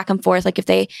it's like a back and forth. Like if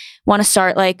they want to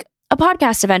start like a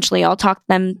podcast eventually, I'll talk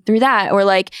them through that. Or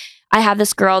like, I have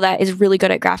this girl that is really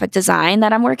good at graphic design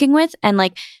that I'm working with. And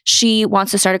like, she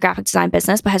wants to start a graphic design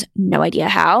business, but has no idea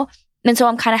how. And so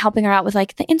I'm kind of helping her out with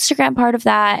like the Instagram part of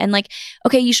that. And like,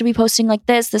 okay, you should be posting like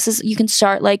this. You can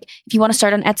start like, if you want to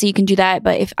start on Etsy, you can do that.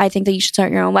 But if I think that you should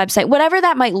start your own website, whatever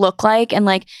that might look like. And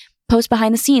like post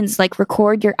behind the scenes, like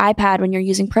record your iPad when you're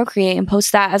using Procreate and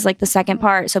post that as like the second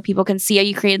part so people can see how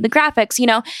you created the graphics, you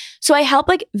know? So I help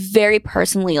like very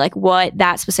personally, like what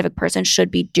that specific person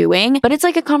should be doing. But it's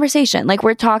like a conversation. Like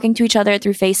we're talking to each other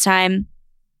through FaceTime,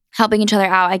 helping each other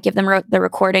out. I give them the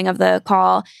recording of the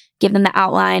call, give them the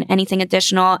outline, anything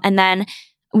additional. And then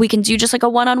we can do just like a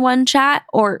one-on-one chat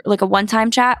or like a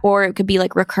one-time chat, or it could be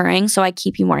like recurring. So I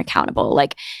keep you more accountable.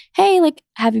 Like, hey, like,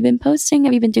 have you been posting?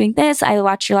 Have you been doing this? I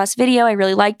watched your last video. I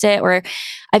really liked it. Or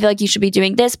I feel like you should be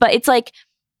doing this. But it's like,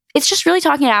 it's just really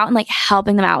talking it out and like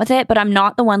helping them out with it. But I'm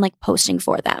not the one like posting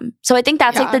for them. So I think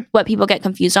that's like what people get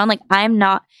confused on. Like I am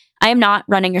not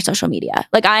running your social media.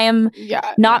 Like I am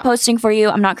not posting for you.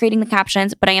 I'm not creating the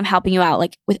captions, but I am helping you out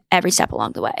like with every step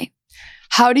along the way.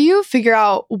 How do you figure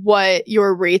out what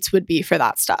your rates would be for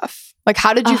that stuff? Like,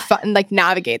 how did you like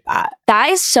navigate that? That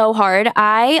is so hard.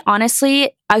 I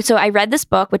honestly, so I read this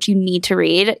book, which you need to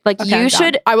read. Like you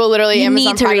should. I will literally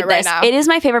Amazon need to read this. Right now. It is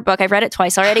my favorite book. I've read it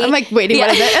twice already. I'm like, waiting,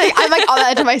 what is it? Like, I'm like on the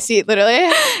edge of my seat, literally.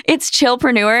 It's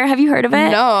Chillpreneur. Have you heard of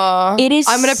it? No. It is.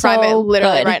 I'm gonna prime it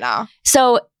literally right now.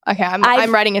 So. Okay,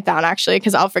 I'm writing it down actually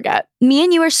because I'll forget. Me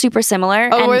and you are super similar.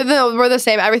 Oh, we're the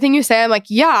same. Everything you say, I'm like,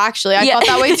 yeah, actually, I thought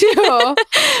that way too.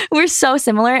 We're so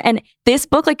similar, and this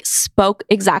book like spoke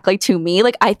exactly to me.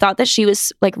 Like I thought that she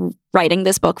was like writing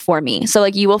this book for me. So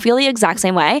like you will feel the exact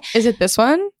same way. Is it this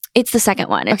one? It's the second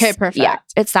one. Okay, perfect. Yeah,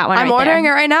 it's that one. I'm ordering it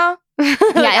right now.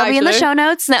 Yeah, it'll be in the show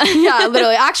notes. No. Yeah,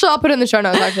 literally. Actually, I'll put it in the show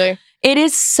notes. Actually. It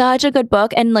is such a good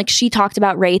book, and like she talked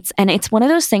about rates, and it's one of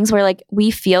those things where like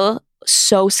we feel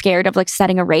so scared of like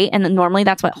setting a rate, and normally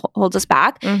that's what holds us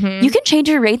back. You can change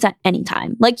your rates at any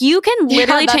time. Like you can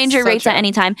literally change your rates at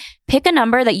any time. Pick a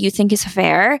number that you think is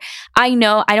fair. I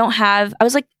know I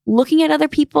was like looking at other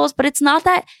people's, but it's not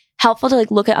that helpful to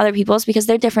like look at other people's because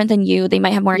they're different than you. They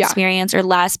might have more experience or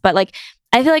less, but like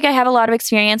I feel like I have a lot of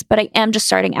experience, but I am just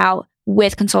starting out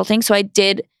with consulting. So I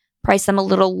did price them a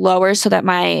little lower so that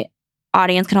my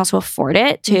audience can also afford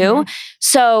it too.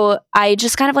 So I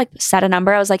just kind of like set a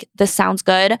number. I was like, this sounds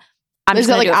good. Is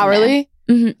it like hourly?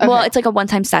 Okay. Well, it's like a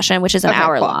one-time session, which is an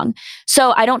hour long.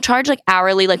 So I don't charge like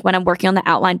hourly, like when I'm working on the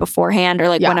outline beforehand or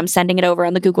like when I'm sending it over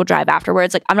on the Google Drive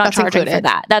afterwards. Like I'm not charging for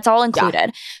that. That's all included.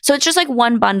 Yeah. So it's just like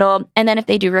one bundle. And then if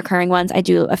they do recurring ones, I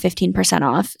do a 15%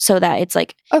 off so that it's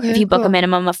like, if you book a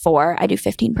minimum of 4, I do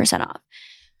 15% off.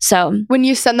 So when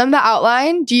you send them the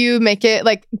outline, do you make it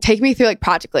like, take me through like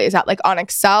practically, is that like on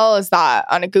Excel? Is that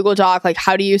on a Google Doc? Like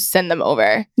how do you send them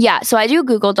over? Yeah. So I do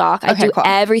Google Doc. I do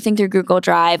everything through Google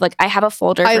Drive. Like I have a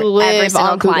folder for every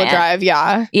single client. Google Drive.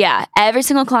 Yeah. Yeah. Every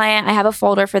single client, I have a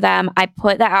folder for them. I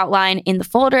put the outline in the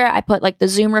folder. I put like the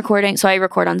Zoom recording. So I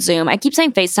record on Zoom. I keep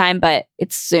saying FaceTime, but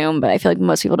it's Zoom, but I feel like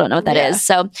most people don't know what that is.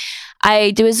 So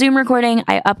I do a Zoom recording.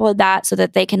 I upload that so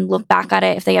that they can look back at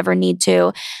it if they ever need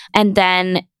to. And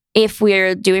then if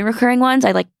we're doing recurring ones,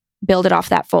 I like build it off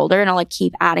that folder and I'll like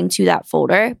keep adding to that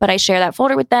folder. But I share that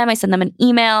folder with them. I send them an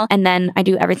email and then I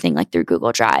do everything like through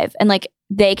Google Drive. And like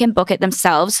they can book it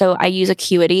themselves. So I use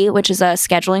Acuity, which is a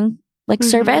scheduling like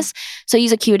service. So I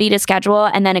use Acuity to schedule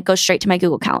and then it goes straight to my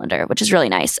Google Calendar, which is really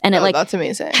nice. And it like that's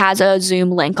amazing. Has a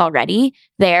Zoom link already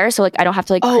there. So like I don't have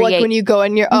to like create. Like when you go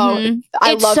in your I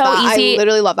it's love so that. easy. I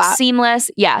literally love that. Seamless.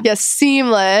 Yeah. Yes,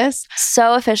 seamless.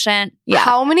 So efficient. Yeah.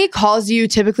 How many calls do you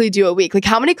typically do a week? Like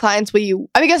how many clients will you,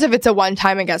 I guess if it's a one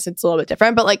time, I guess it's a little bit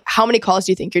different, but like how many calls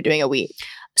do you think you're doing a week?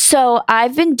 So I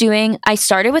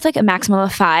started with like a maximum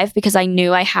of 5 because I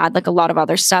knew I had like a lot of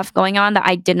other stuff going on that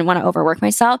I didn't want to overwork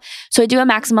myself. So I do a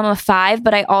maximum of 5,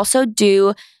 but I also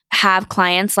do have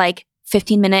clients like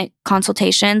 15-minute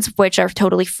consultations, which are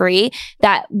totally free,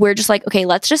 that we're just like, okay,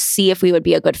 let's just see if we would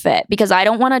be a good fit because I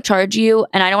don't want to charge you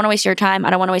and I don't want to waste your time. I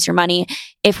don't want to waste your money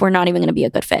if we're not even going to be a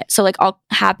good fit. So like I'll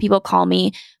have people call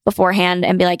me beforehand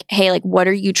and be like, hey, like what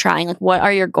are you trying? Like what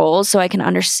are your goals? So I can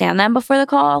understand them before the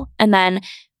call. And then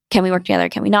can we work together?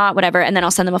 Can we not? Whatever. And then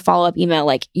I'll send them a follow-up email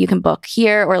like you can book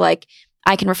here or like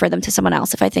I can refer them to someone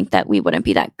else if I think that we wouldn't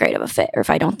be that great of a fit or if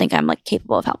I don't think I'm like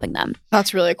capable of helping them.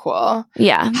 That's really cool.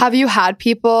 Yeah. Have you had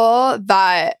people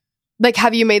that like,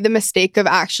 have you made the mistake of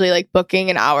actually like booking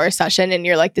an hour session and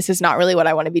you're like, this is not really what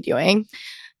I want to be doing?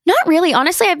 Not really.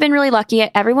 Honestly, I've been really lucky.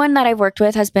 Everyone that I've worked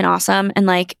with has been awesome. And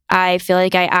like, I feel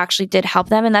like I actually did help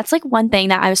them. And that's like one thing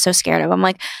that I was so scared of. I'm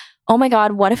like, oh my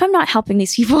God, what if I'm not helping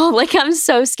these people? Like, I'm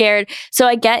so scared. So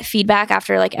I get feedback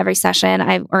after like every session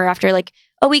or after like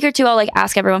a week or two, I'll like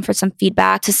ask everyone for some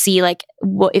feedback to see like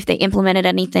what if they implemented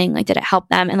anything, like did it help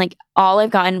them? And like all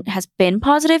I've gotten has been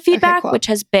positive feedback, which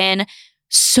has been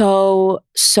so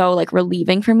like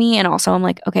relieving for me. And also I'm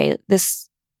like, okay, this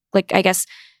like, I guess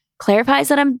clarifies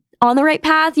that I'm on the right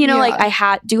path. You know, like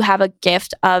I do have a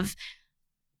gift of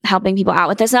helping people out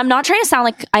with this. And I'm not trying to sound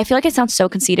like, I feel like I sound so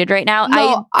conceited right now.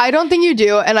 No, I don't think you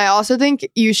do. And I also think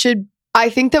you should, I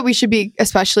think that we should be,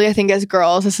 especially I think as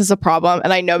girls, this is a problem.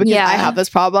 And I know because I have this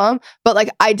problem, but like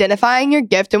identifying your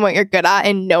gift and what you're good at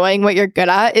and knowing what you're good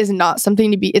at is not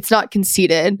something to be, it's not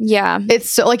conceited. Yeah.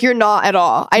 It's so like, you're not at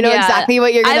all. I know exactly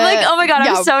what you're gonna. I'm like, oh my God,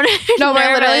 I'm so No,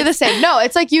 we're literally the same. No,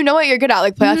 it's like, you know what you're good at,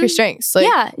 like play off your strengths. Like,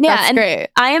 that's and great.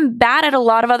 I am bad at a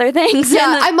lot of other things.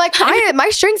 Yeah, I'm like, my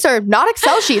strengths are not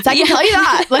Excel sheets. I can tell you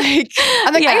that. Like,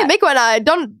 I'm like, I can make one. I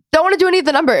don't want to do any of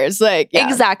the numbers. Like,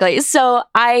 exactly. So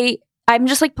I'm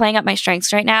just like playing up my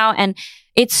strengths right now. And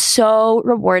it's so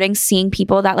rewarding seeing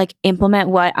people that like implement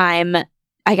what I'm,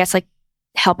 I guess, like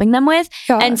helping them with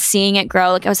and seeing it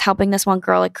grow. Like I was helping this one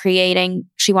girl like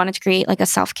she wanted to create like a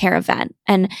self-care event.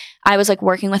 And I was like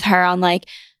working with her on like,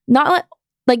 not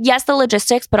like yes, the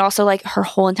logistics, but also like her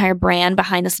whole entire brand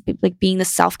behind this, like being the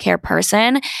self-care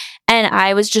person. And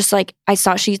I was just like, I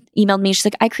saw she emailed me. She's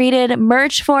like, I created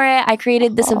merch for it. I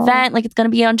created this event. Like it's going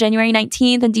to be on January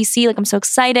 19th in DC. Like I'm so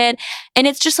excited. And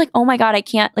it's just like, oh my God, I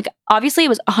can't like, obviously it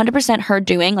was 100% her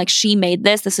doing, like she made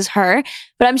this is her,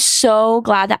 but I'm so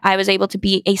glad that I was able to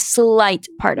be a slight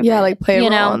part of it. Yeah. Like play a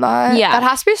role in that. Yeah. That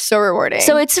has to be so rewarding.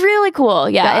 So it's really cool.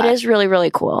 Yeah. It is really,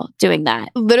 really cool doing that.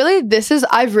 Literally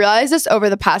I've realized this over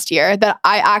the past year that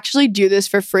I actually do this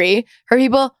for free for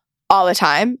people all the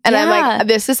time. And I'm like,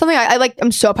 this is something I like,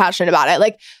 I'm so passionate about it.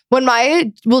 Like when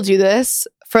I will do this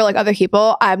for like other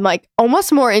people, I'm like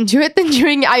almost more into it than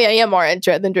doing, I am more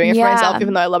into it than doing it for myself,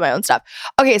 even though I love my own stuff.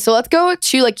 Okay. So let's go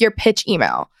to like your pitch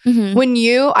email. When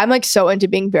I'm like so into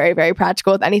being very, very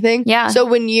practical with anything. Yeah. So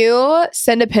when you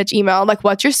send a pitch email, like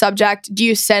what's your subject? Do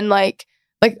you send like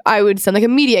I would send like a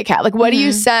media cat. Like what do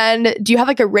you send? Do you have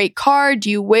like a rate card? Do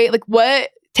you wait? Like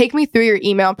take me through your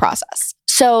email process.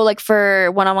 So like for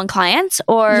one-on-one clients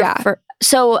or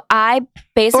so I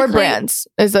basically. Or brands.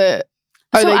 Are they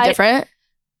different?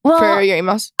 for your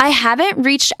emails? I haven't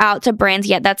reached out to brands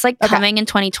yet. That's like coming in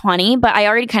 2020, but I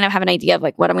already kind of have an idea of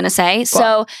like what I'm going to say. Cool.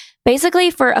 So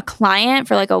basically for a client,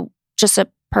 for like just a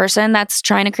person that's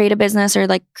trying to create a business or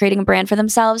like creating a brand for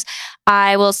themselves,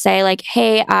 I will say like,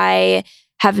 hey, I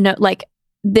have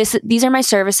these are my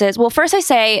services. Well, first I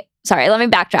say, sorry, let me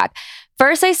backtrack.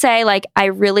 First I say like, I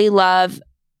really love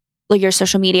like your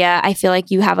social media. I feel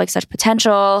like you have like such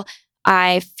potential.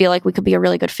 I feel like we could be a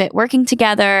really good fit working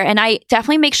together. And I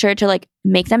definitely make sure to like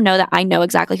make them know that I know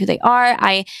exactly who they are.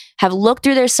 I have looked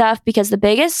through their stuff, because the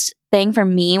biggest thing for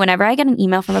me, whenever I get an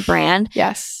email from a brand,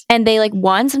 and they like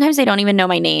sometimes they don't even know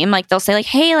my name. Like they'll say like,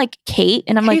 hey, like Kate.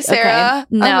 And I'm like, Sarah. Okay,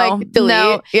 no, I'm like, delete.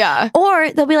 No. Yeah.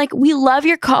 Or they'll be like, we love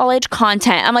your college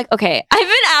content. I'm like, okay, I've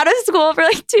been out of school for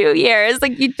like 2 years.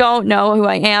 Like you don't know who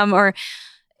I am. Or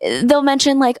they'll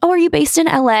mention like, oh, are you based in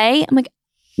LA? I'm like,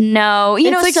 no,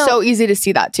 it's like so easy to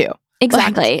see that too.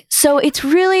 Exactly. Like, so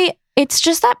it's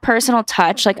just that personal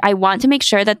touch. Like I want to make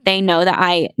sure that they know that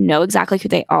I know exactly who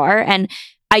they are. And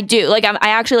I do like, I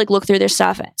actually like look through their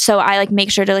stuff. So I like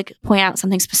make sure to like point out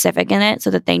something specific in it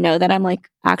so that they know that I'm like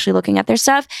actually looking at their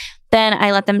stuff. Then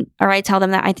I tell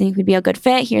them that I think we'd be a good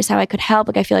fit. Here's how I could help.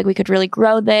 Like I feel like we could really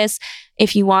grow this.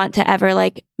 If you want to ever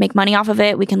like make money off of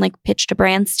it, we can like pitch to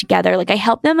brands together. Like I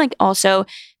help them like also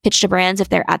pitch to brands if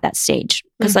they're at that stage.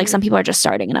 Because like some people are just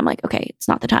starting and I'm like, okay, it's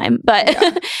not the time. But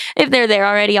if they're there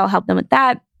already, I'll help them with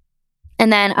that.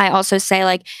 And then I also say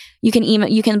like, you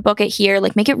can book it here,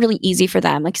 like make it really easy for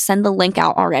them. Like send the link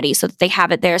out already so that they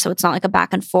have it there. So it's not like a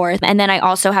back and forth. And then I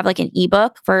also have like an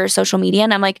ebook for social media.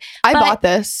 And I'm like, I bought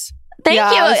this. Thank you.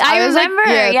 I remember.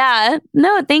 Like, yeah.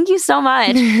 No, thank you so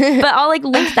much. But I'll like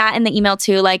link that in the email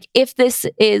too. Like if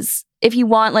you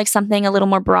want like something a little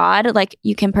more broad, like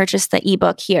you can purchase the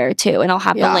ebook here too. And I'll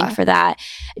have the link for that.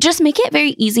 Just make it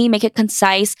very easy, make it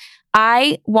concise.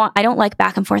 I don't like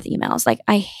back and forth emails. Like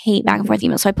I hate back and forth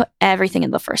emails. So I put everything in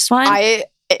the first one.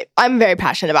 I'm very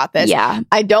passionate about this. Yeah.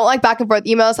 I don't like back and forth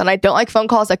emails, and I don't like phone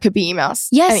calls that could be emails.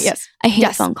 Yes. I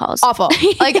hate phone calls. Awful.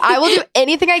 Like I will do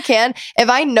anything I can. If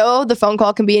I know the phone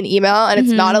call can be an email and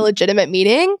it's not a legitimate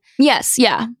meeting. Yes.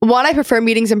 Yeah. One, I prefer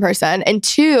meetings in person. And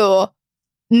two,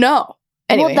 no.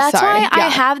 Anyway, well, that's why I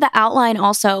have the outline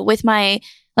also with my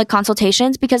like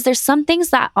consultations, because there's some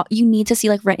things that you need to see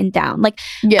like written down. Like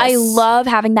I love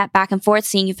having that back and forth,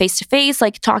 seeing you face to face,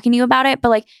 like talking to you about it. But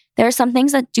like there are some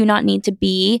things that do not need to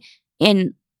be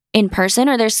in person,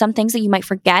 or there's some things that you might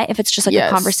forget if it's just like a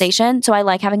conversation. So I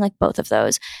like having like both of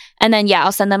those. And then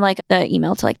I'll send them like the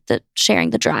email to like the sharing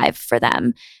the drive for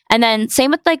them. And then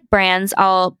same with like brands,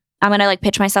 I'm gonna like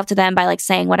pitch myself to them by like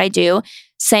saying what I do,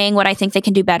 saying what I think they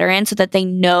can do better in, so that they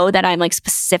know that I'm like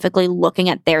specifically looking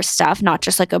at their stuff, not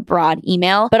just like a broad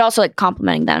email, but also like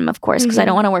complimenting them, of course, because I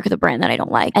don't want to work with a brand that I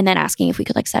don't like. And then asking if we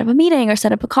could like set up a meeting or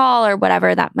set up a call or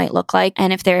whatever that might look like.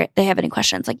 And if they have any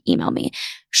questions, like email me.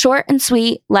 Short and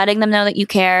sweet, letting them know that you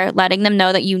care, letting them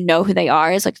know that you know who they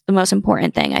are is like the most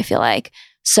important thing, I feel like.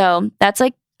 So that's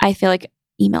like, I feel like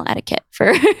email etiquette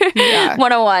for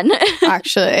 101.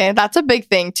 Actually, that's a big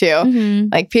thing too.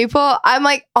 Like people, I'm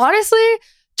like, honestly,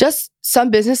 just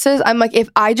some businesses, I'm like, if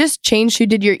I just changed who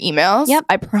did your emails,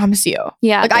 I promise you.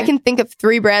 Yeah. Like I can think of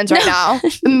 3 brands right now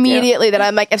immediately that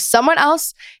I'm like, if someone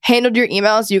else handled your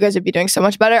emails, you guys would be doing so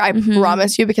much better. I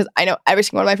promise you, because I know every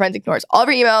single one of my friends ignores all of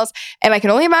our emails. And I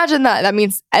can only imagine that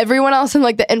means everyone else in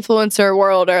like the influencer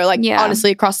world, or like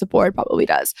honestly across the board, probably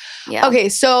does. Yeah. Okay.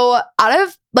 So out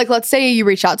of like, let's say you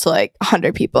reach out to like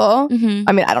 100 people.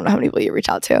 I mean, I don't know how many people you reach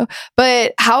out to,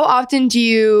 but how often do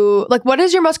you, like, what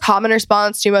is your most common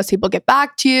response? Do most people get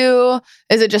back to you?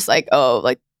 Is it just like, oh,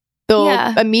 like they'll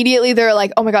immediately, they're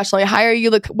like, oh my gosh, let me hire you?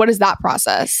 Like, what is that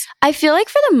process? I feel like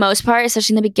for the most part,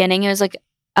 especially in the beginning, it was like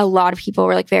a lot of people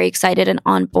were like very excited and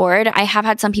on board. I have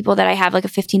had some people that I have like a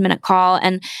 15-minute call,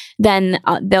 and then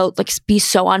they'll like be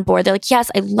so on board. They're like, yes,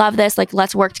 I love this. Like,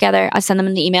 let's work together. I send them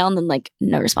an email, and then like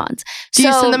no response. Do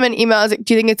you send them an email? Do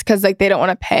you think it's because like they don't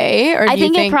want to pay? Or I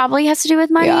think it probably has to do with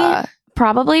money. Yeah.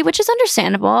 Probably, which is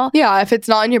understandable. Yeah, if it's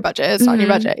not in your budget, it's not in your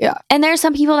budget. Yeah. And there are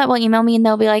some people that will email me and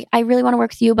they'll be like, I really want to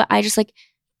work with you, but I just like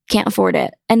can't afford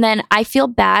it. And then I feel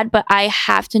bad, but I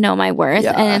have to know my worth.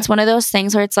 Yeah. And it's one of those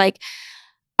things where it's like,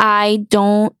 I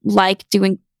don't like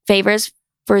doing favors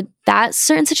for that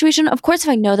certain situation. Of course, if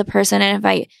I know the person and if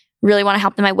I really want to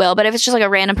help them, I will. But if it's just like a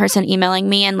random person emailing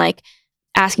me and like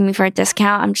asking me for a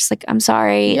discount, I'm just like, I'm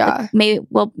sorry. Yeah. Maybe,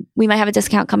 we might have a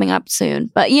discount coming up soon.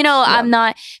 But I'm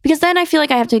not, because then I feel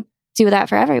like I have to do that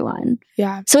for everyone.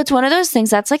 Yeah. So it's one of those things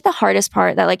that's like the hardest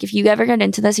part, that like if you ever get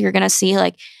into this, you're going to see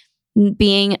like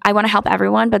I want to help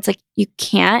everyone, but it's like you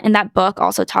can't. And that book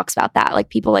also talks about that, like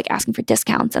people like asking for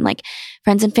discounts and like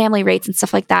friends and family rates and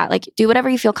stuff like that. Like do whatever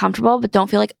you feel comfortable, but don't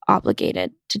feel like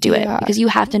obligated to do it because you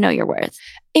have to know your worth.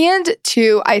 And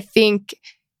two, I think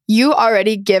you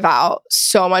already give out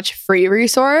so much free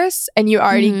resource and you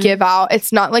already give out,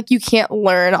 it's not like you can't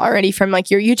learn already from like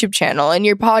your YouTube channel and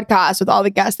your podcast with all the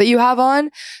guests that you have on.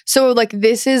 So like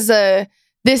this is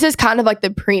kind of like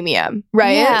the premium,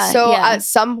 right? At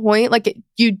some point, like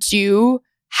you do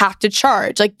have to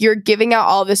charge. Like you're giving out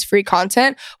all this free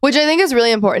content, which I think is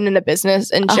really important in a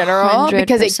business in general 100%.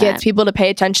 Because it gets people to pay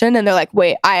attention and they're like,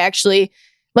 wait, I actually...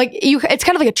 Like it's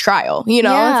kind of like a trial, you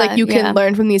know? It's like you can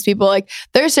learn from these people. Like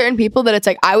there are certain people that it's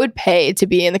like, I would pay to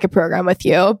be in like a program with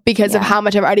you because of how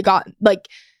much I've already got. Like,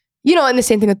 you know, and the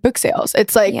same thing with book sales.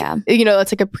 It's like, you know,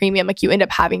 it's like a premium. Like you end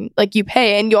up having, like you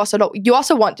pay and you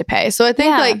also want to pay. So I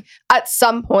think like at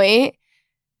some point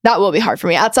that will be hard for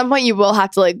me. At some point you will have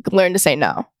to like learn to say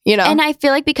no, you know? And I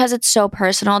feel like because it's so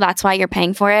personal, that's why you're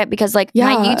paying for it. Because like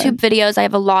my YouTube videos, I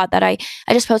have a lot that I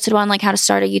just posted one like how to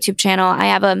start a YouTube channel. I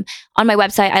have on my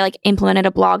website, I like implemented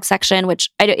a blog section, which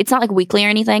it's not like weekly or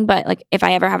anything, but like if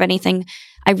I ever have anything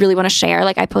I really want to share,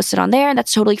 like I post it on there.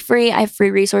 That's totally free. I have free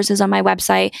resources on my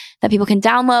website that people can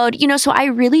download, you know? So I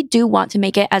really do want to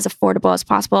make it as affordable as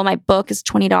possible. My book is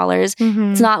 $20.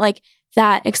 It's not like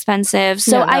that expensive.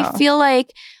 So I feel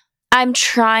like I'm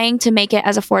trying to make it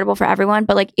as affordable for everyone.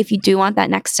 But like if you do want that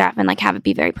next step and like have it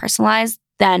be very personalized,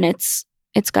 then it's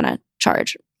gonna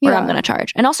charge or I'm gonna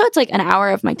charge. And also it's like an hour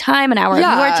of my time, an hour of your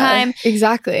time.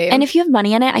 Exactly. And if you have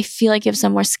money in it, I feel like you have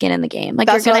some more skin in the game. Like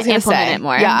that's you're gonna implement it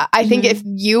more. Yeah. I think if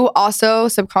you also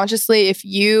subconsciously, if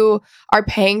you are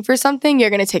paying for something, you're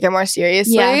gonna take it more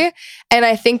seriously. And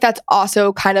I think that's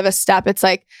also kind of a step. It's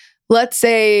like, let's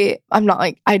say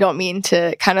I don't mean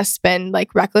to kind of spend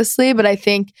like recklessly, but I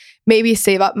think maybe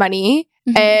save up money.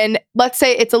 And let's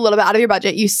say it's a little bit out of your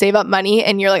budget. You save up money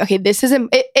and you're like, okay, this is,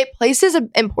 it places an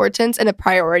importance and a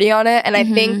priority on it. And I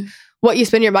think what you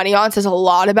spend your money on says a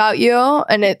lot about you.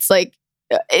 And it's like,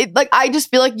 I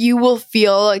just feel like you will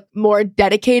feel like more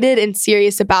dedicated and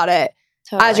serious about it.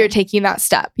 As you're taking that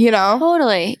step, you know?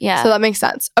 Totally. Yeah. So that makes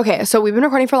sense. Okay. So we've been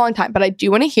recording for a long time, but I do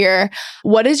want to hear,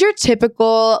 what is your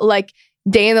typical like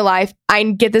day in the life? I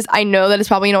get this. I know that it's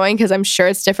probably annoying because I'm sure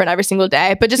it's different every single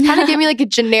day, but just kind of give me like a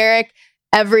generic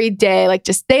everyday, like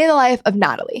just day in the life of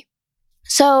Natalie.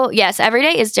 So yes, every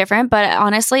day is different, but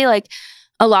honestly, like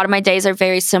a lot of my days are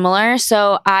very similar.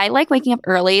 So I like waking up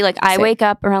early. Like I wake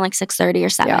up around like 6:30 or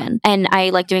 7 and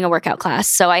I like doing a workout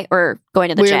class. Or going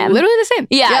to the gym. Literally the same.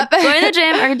 Yeah. Going to the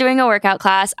gym or doing a workout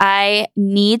class. I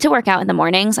need to work out in the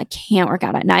mornings. I can't work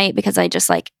out at night because I just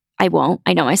like, I won't.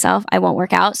 I know myself. I won't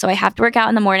work out. So I have to work out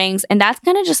in the mornings. And that's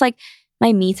kind of just like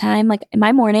my me time. Like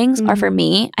my mornings are for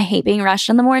me. I hate being rushed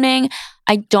in the morning.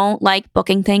 I don't like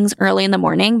booking things early in the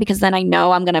morning because then I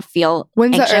know I'm going to feel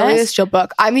When's anxious. The earliest you'll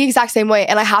book? I'm the exact same way.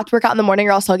 And I have to work out in the morning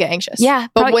or else I'll get anxious. Yeah.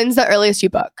 But when's the earliest you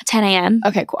book? 10 a.m.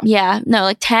 Okay, cool. Yeah. No,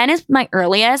 like 10 is my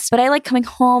earliest. But I like coming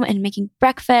home and making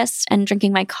breakfast and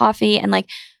drinking my coffee and like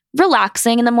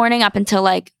relaxing in the morning up until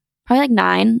like probably like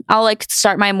 9. I'll like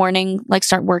start my morning, like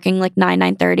start working like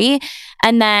 9:30.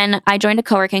 And then I joined a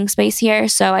co-working space here.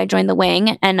 So I joined the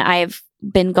Wing and I've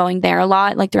been going there a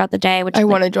lot like throughout the day. Which I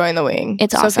want to join the Wing.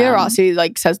 It's awesome. Sophia Rossi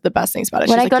like says the best things about it.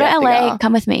 When She's I go to LA,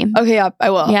 come with me. Okay, yeah,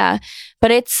 I will. Yeah. But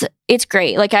it's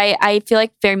great. Like I feel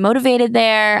like very motivated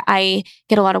there. I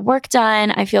get a lot of work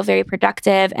done. I feel very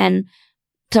productive. And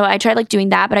so I try like doing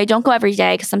that, but I don't go every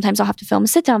day because sometimes I'll have to film a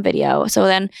sit down video. So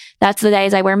then that's the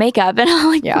days I wear makeup and I'll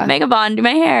like put makeup on, do my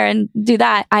hair and do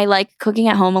that. I like cooking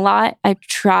at home a lot. I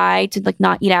try to like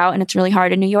not eat out and it's really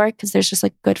hard in New York because there's just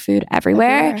like good food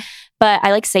everywhere. But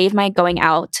I like save my going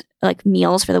out like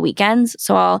meals for the weekends.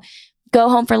 So I'll go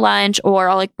home for lunch or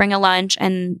I'll like bring a lunch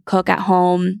and cook at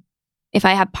home. If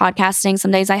I have podcasting,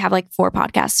 some days I have like 4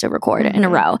 podcasts to record in a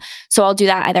row. So I'll do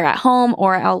that either at home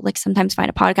or I'll like sometimes find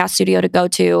a podcast studio to go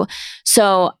to.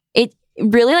 So it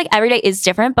really like every day is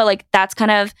different, but like that's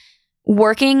kind of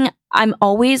working. I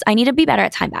need to be better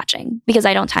at time batching because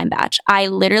I don't time batch. I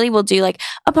literally will do like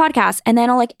a podcast and then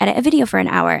I'll like edit a video for an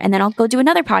hour and then I'll go do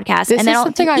another podcast and then I'll do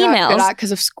emails. This is something I got good at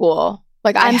because of school.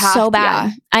 Like I'm so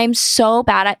bad. I'm so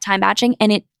bad at time batching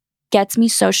and it gets me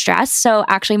so stressed. So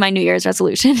actually my New Year's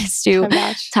resolution is to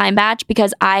time batch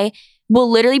because I will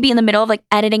literally be in the middle of like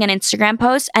editing an Instagram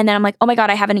post and then I'm like, oh my God,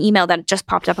 I have an email that just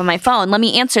popped up on my phone. Let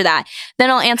me answer that. Then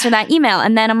I'll answer that email.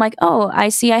 And then I'm like, oh, I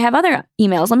see I have other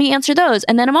emails. Let me answer those.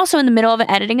 And then I'm also in the middle of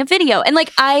editing a video. And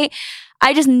like I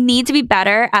I just need to be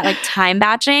better at like time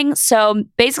batching. So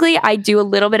basically I do a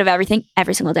little bit of everything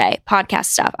every single day. Podcast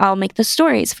stuff. I'll make the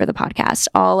stories for the podcast.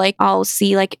 I'll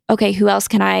see like, okay, who else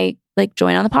can I like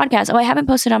join on the podcast? Oh, I haven't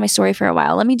posted on my story for a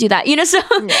while. Let me do that. So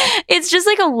it's just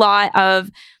like a lot of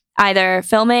either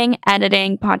filming,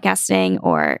 editing, podcasting,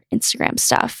 or Instagram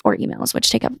stuff or emails, which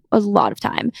take up a lot of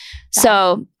time. Yeah.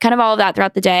 So kind of all of that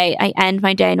throughout the day. I end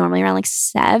my day normally around like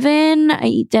 7. I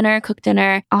eat dinner, cook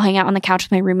dinner. I'll hang out on the couch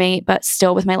with my roommate, but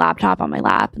still with my laptop on my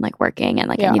lap and like working. And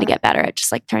like I need to get better at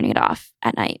just like turning it off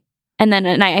at night. And then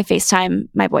at night I FaceTime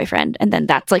my boyfriend. And then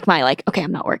that's like my like, okay,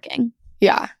 I'm not working.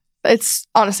 Yeah. It's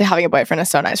honestly, having a boyfriend is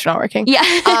so nice for not working. Yeah.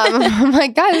 I'm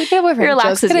like, guys, get a boyfriend.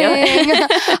 Relaxes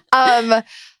you.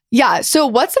 Yeah. So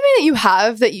what's something that you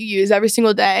have that you use every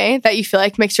single day that you feel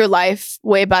like makes your life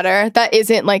way better that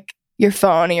isn't like your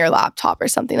phone or your laptop or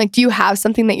something? Like, do you have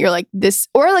something that you're like this,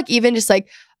 or like even just like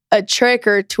a trick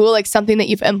or a tool, like something that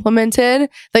you've implemented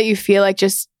that you feel like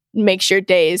just makes your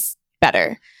days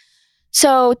better?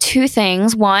 So 2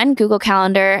 things. 1, Google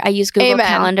Calendar. I use Google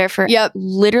Calendar for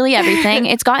literally everything.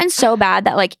 It's gotten so bad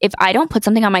that like if I don't put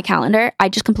something on my calendar, I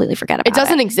just completely forget about it. It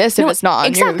doesn't exist if it's not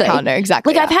on your calendar.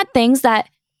 Exactly. Like I've had things that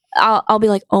I'll be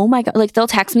like, oh my God. Like they'll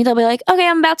text me. They'll be like, okay,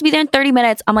 I'm about to be there in 30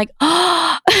 minutes. I'm like,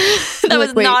 oh, that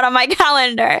was not on my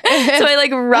calendar. So I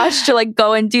like rush to like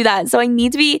go and do that. So I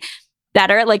need to be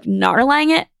better at like not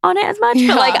relying on it as much.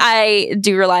 But like I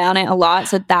do rely on it a lot.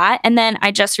 So that. And then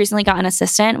I just recently got an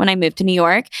assistant when I moved to New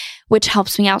York, which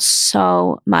helps me out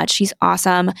so much. She's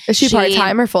awesome. Is she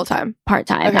part-time or full-time?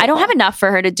 Part-time. Okay, I don't have enough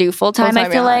for her to do full-time, I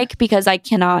feel like, because I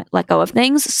cannot let go of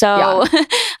things. So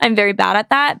I'm very bad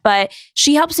at that. But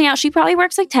she helps me out. She probably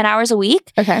works like 10 hours a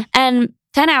week. Okay. And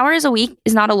 10 hours a week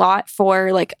is not a lot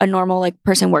for like a normal like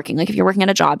person working. Like if you're working at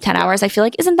a job, 10 hours, I feel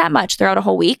like isn't that much throughout a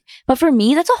whole week. But for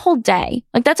me, that's a whole day.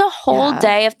 Like that's a whole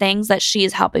day of things that she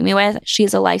is helping me with.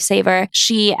 She's a lifesaver.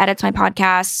 She edits my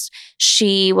podcasts.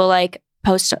 She will like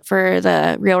post for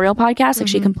the Real podcast. Like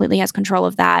she completely has control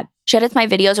of that. She edits my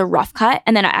videos a rough cut.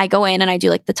 And then I go in and I do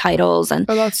like the titles. And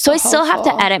so I still have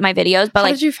to edit my videos. But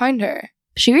how did you find her?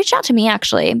 She reached out to me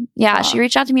actually. Yeah, she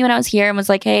reached out to me when I was here and was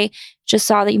like, hey, just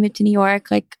saw that you moved to New York.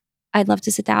 Like, I'd love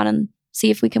to sit down and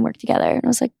see if we can work together. And I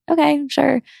was like, okay,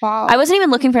 sure. Wow. I wasn't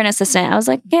even looking for an assistant. I was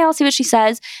like, okay, I'll see what she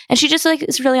says. And she just like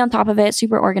is really on top of it,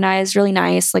 super organized, really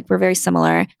nice. Like we're very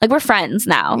similar. Like we're friends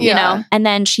now, you know? And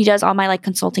then she does all my like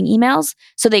consulting emails.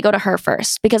 So they go to her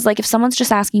first. Because like if someone's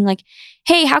just asking like,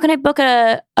 hey, how can I book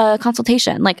a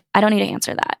consultation? Like I don't need to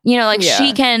answer that. You know, like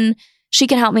she can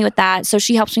help me with that. So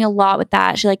she helps me a lot with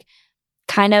that. She like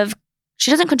she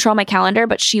doesn't control my calendar,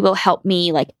 but she will help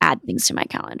me like add things to my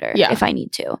calendar if I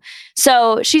need to.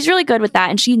 So she's really good with that.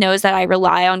 And she knows that I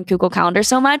rely on Google Calendar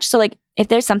so much. So like if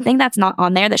there's something that's not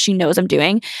on there that she knows I'm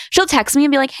doing, she'll text me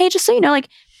and be like, hey, just so you know, like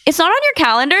it's not on your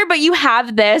calendar, but you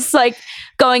have this like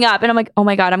going up. And I'm like, oh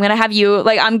my God, I'm going to have you,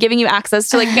 like I'm giving you access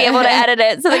to like be able to edit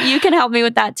it so that you can help me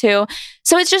with that too.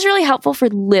 So it's just really helpful for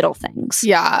little things.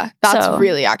 Yeah, that's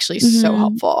really actually so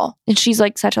helpful. And she's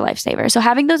like such a lifesaver. So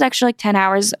having those extra like 10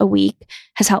 hours a week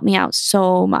has helped me out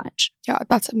so much. Yeah,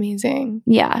 that's amazing.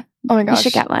 Yeah. Oh my gosh. You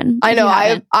should get one. I know.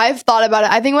 I've thought about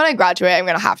it. I think when I graduate, I'm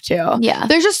going to have to. Yeah.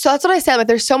 That's what I said. Like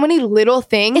there's so many little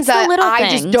things I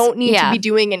just don't need to be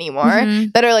doing anymore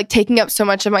that are like taking up so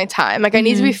much of my time. Like I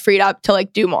need to be freed up to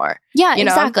like do more. Yeah,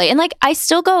 exactly. And like I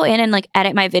still go in and like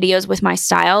edit my videos with my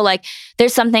style. Like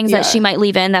there's some things that she might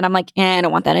leave in that I'm like, I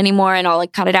don't want that anymore. And I'll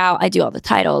like cut it out. I do all the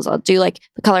titles. I'll do like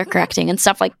the color correcting and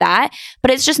stuff like that.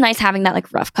 But it's just nice having that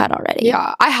like rough cut already.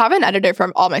 Yeah. I have an editor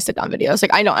from all my sit down videos.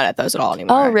 Like I don't edit those at all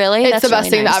anymore. Oh, really? It's the best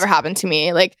thing that ever happened to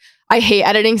me. Like I hate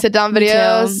editing sit down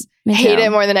videos. Me too. Hate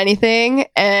it more than anything.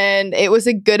 And it was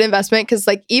a good investment because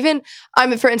like even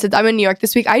for instance, I'm in New York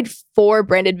this week. I had 4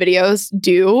 branded videos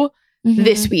due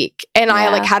this week. And I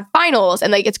like had finals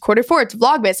and like it's Q4, it's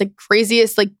Vlogmas, like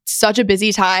craziest, like such a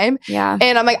busy time. Yeah.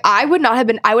 And I'm like, I wouldn't have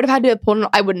pulled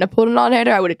an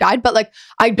on-editor, I would have died. But like,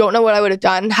 I don't know what I would have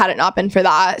done had it not been for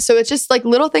that. So it's just like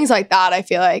little things like that. I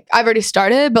feel like I've already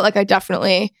started, but like I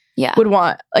definitely would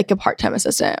want like a part-time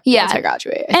assistant once I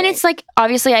graduate. I think. It's like,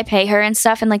 obviously I pay her and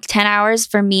stuff. And like 10 hours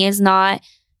for me is not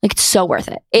like, it's so worth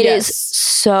it. It is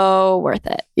so worth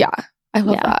it. Yeah. I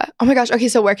love that. Oh my gosh. Okay.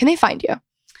 So where can they find you?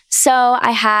 So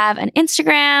I have an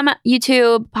Instagram,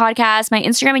 YouTube, podcast. My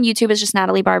Instagram and YouTube is just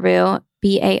Natalie Barbu,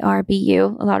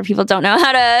 Barbu. A lot of people don't know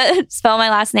how to spell my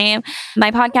last name.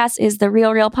 My podcast is the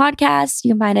Real Podcast.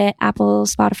 You can find it Apple,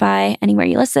 Spotify, anywhere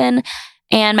you listen.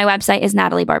 And my website is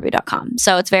nataliebarbu.com.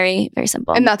 So it's very, very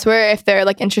simple. And that's where if they're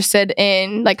like interested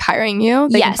in like hiring you,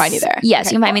 they can find you there. Yes,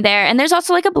 you can find me there. And there's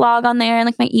also like a blog on there and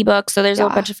like my ebook. So there's a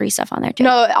whole bunch of free stuff on there too.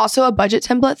 Also a budget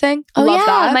template thing. Oh, Love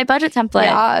that. My budget template.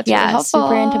 Yeah, it's really helpful.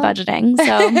 Super into budgeting.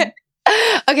 So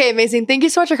okay, amazing. Thank you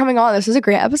so much for coming on. This was a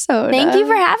great episode. Thank you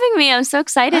for having me. I'm so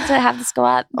excited to have this go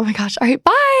up. Oh my gosh. All right,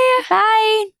 bye.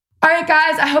 Bye. All right,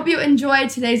 guys, I hope you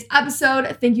enjoyed today's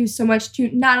episode. Thank you so much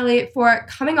to Natalie for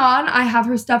coming on. I have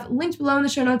her stuff linked below in the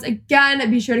show notes. Again,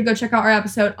 be sure to go check out our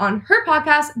episode on her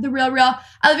podcast, The Real Real.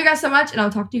 I love you guys so much, and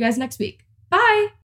I'll talk to you guys next week. Bye.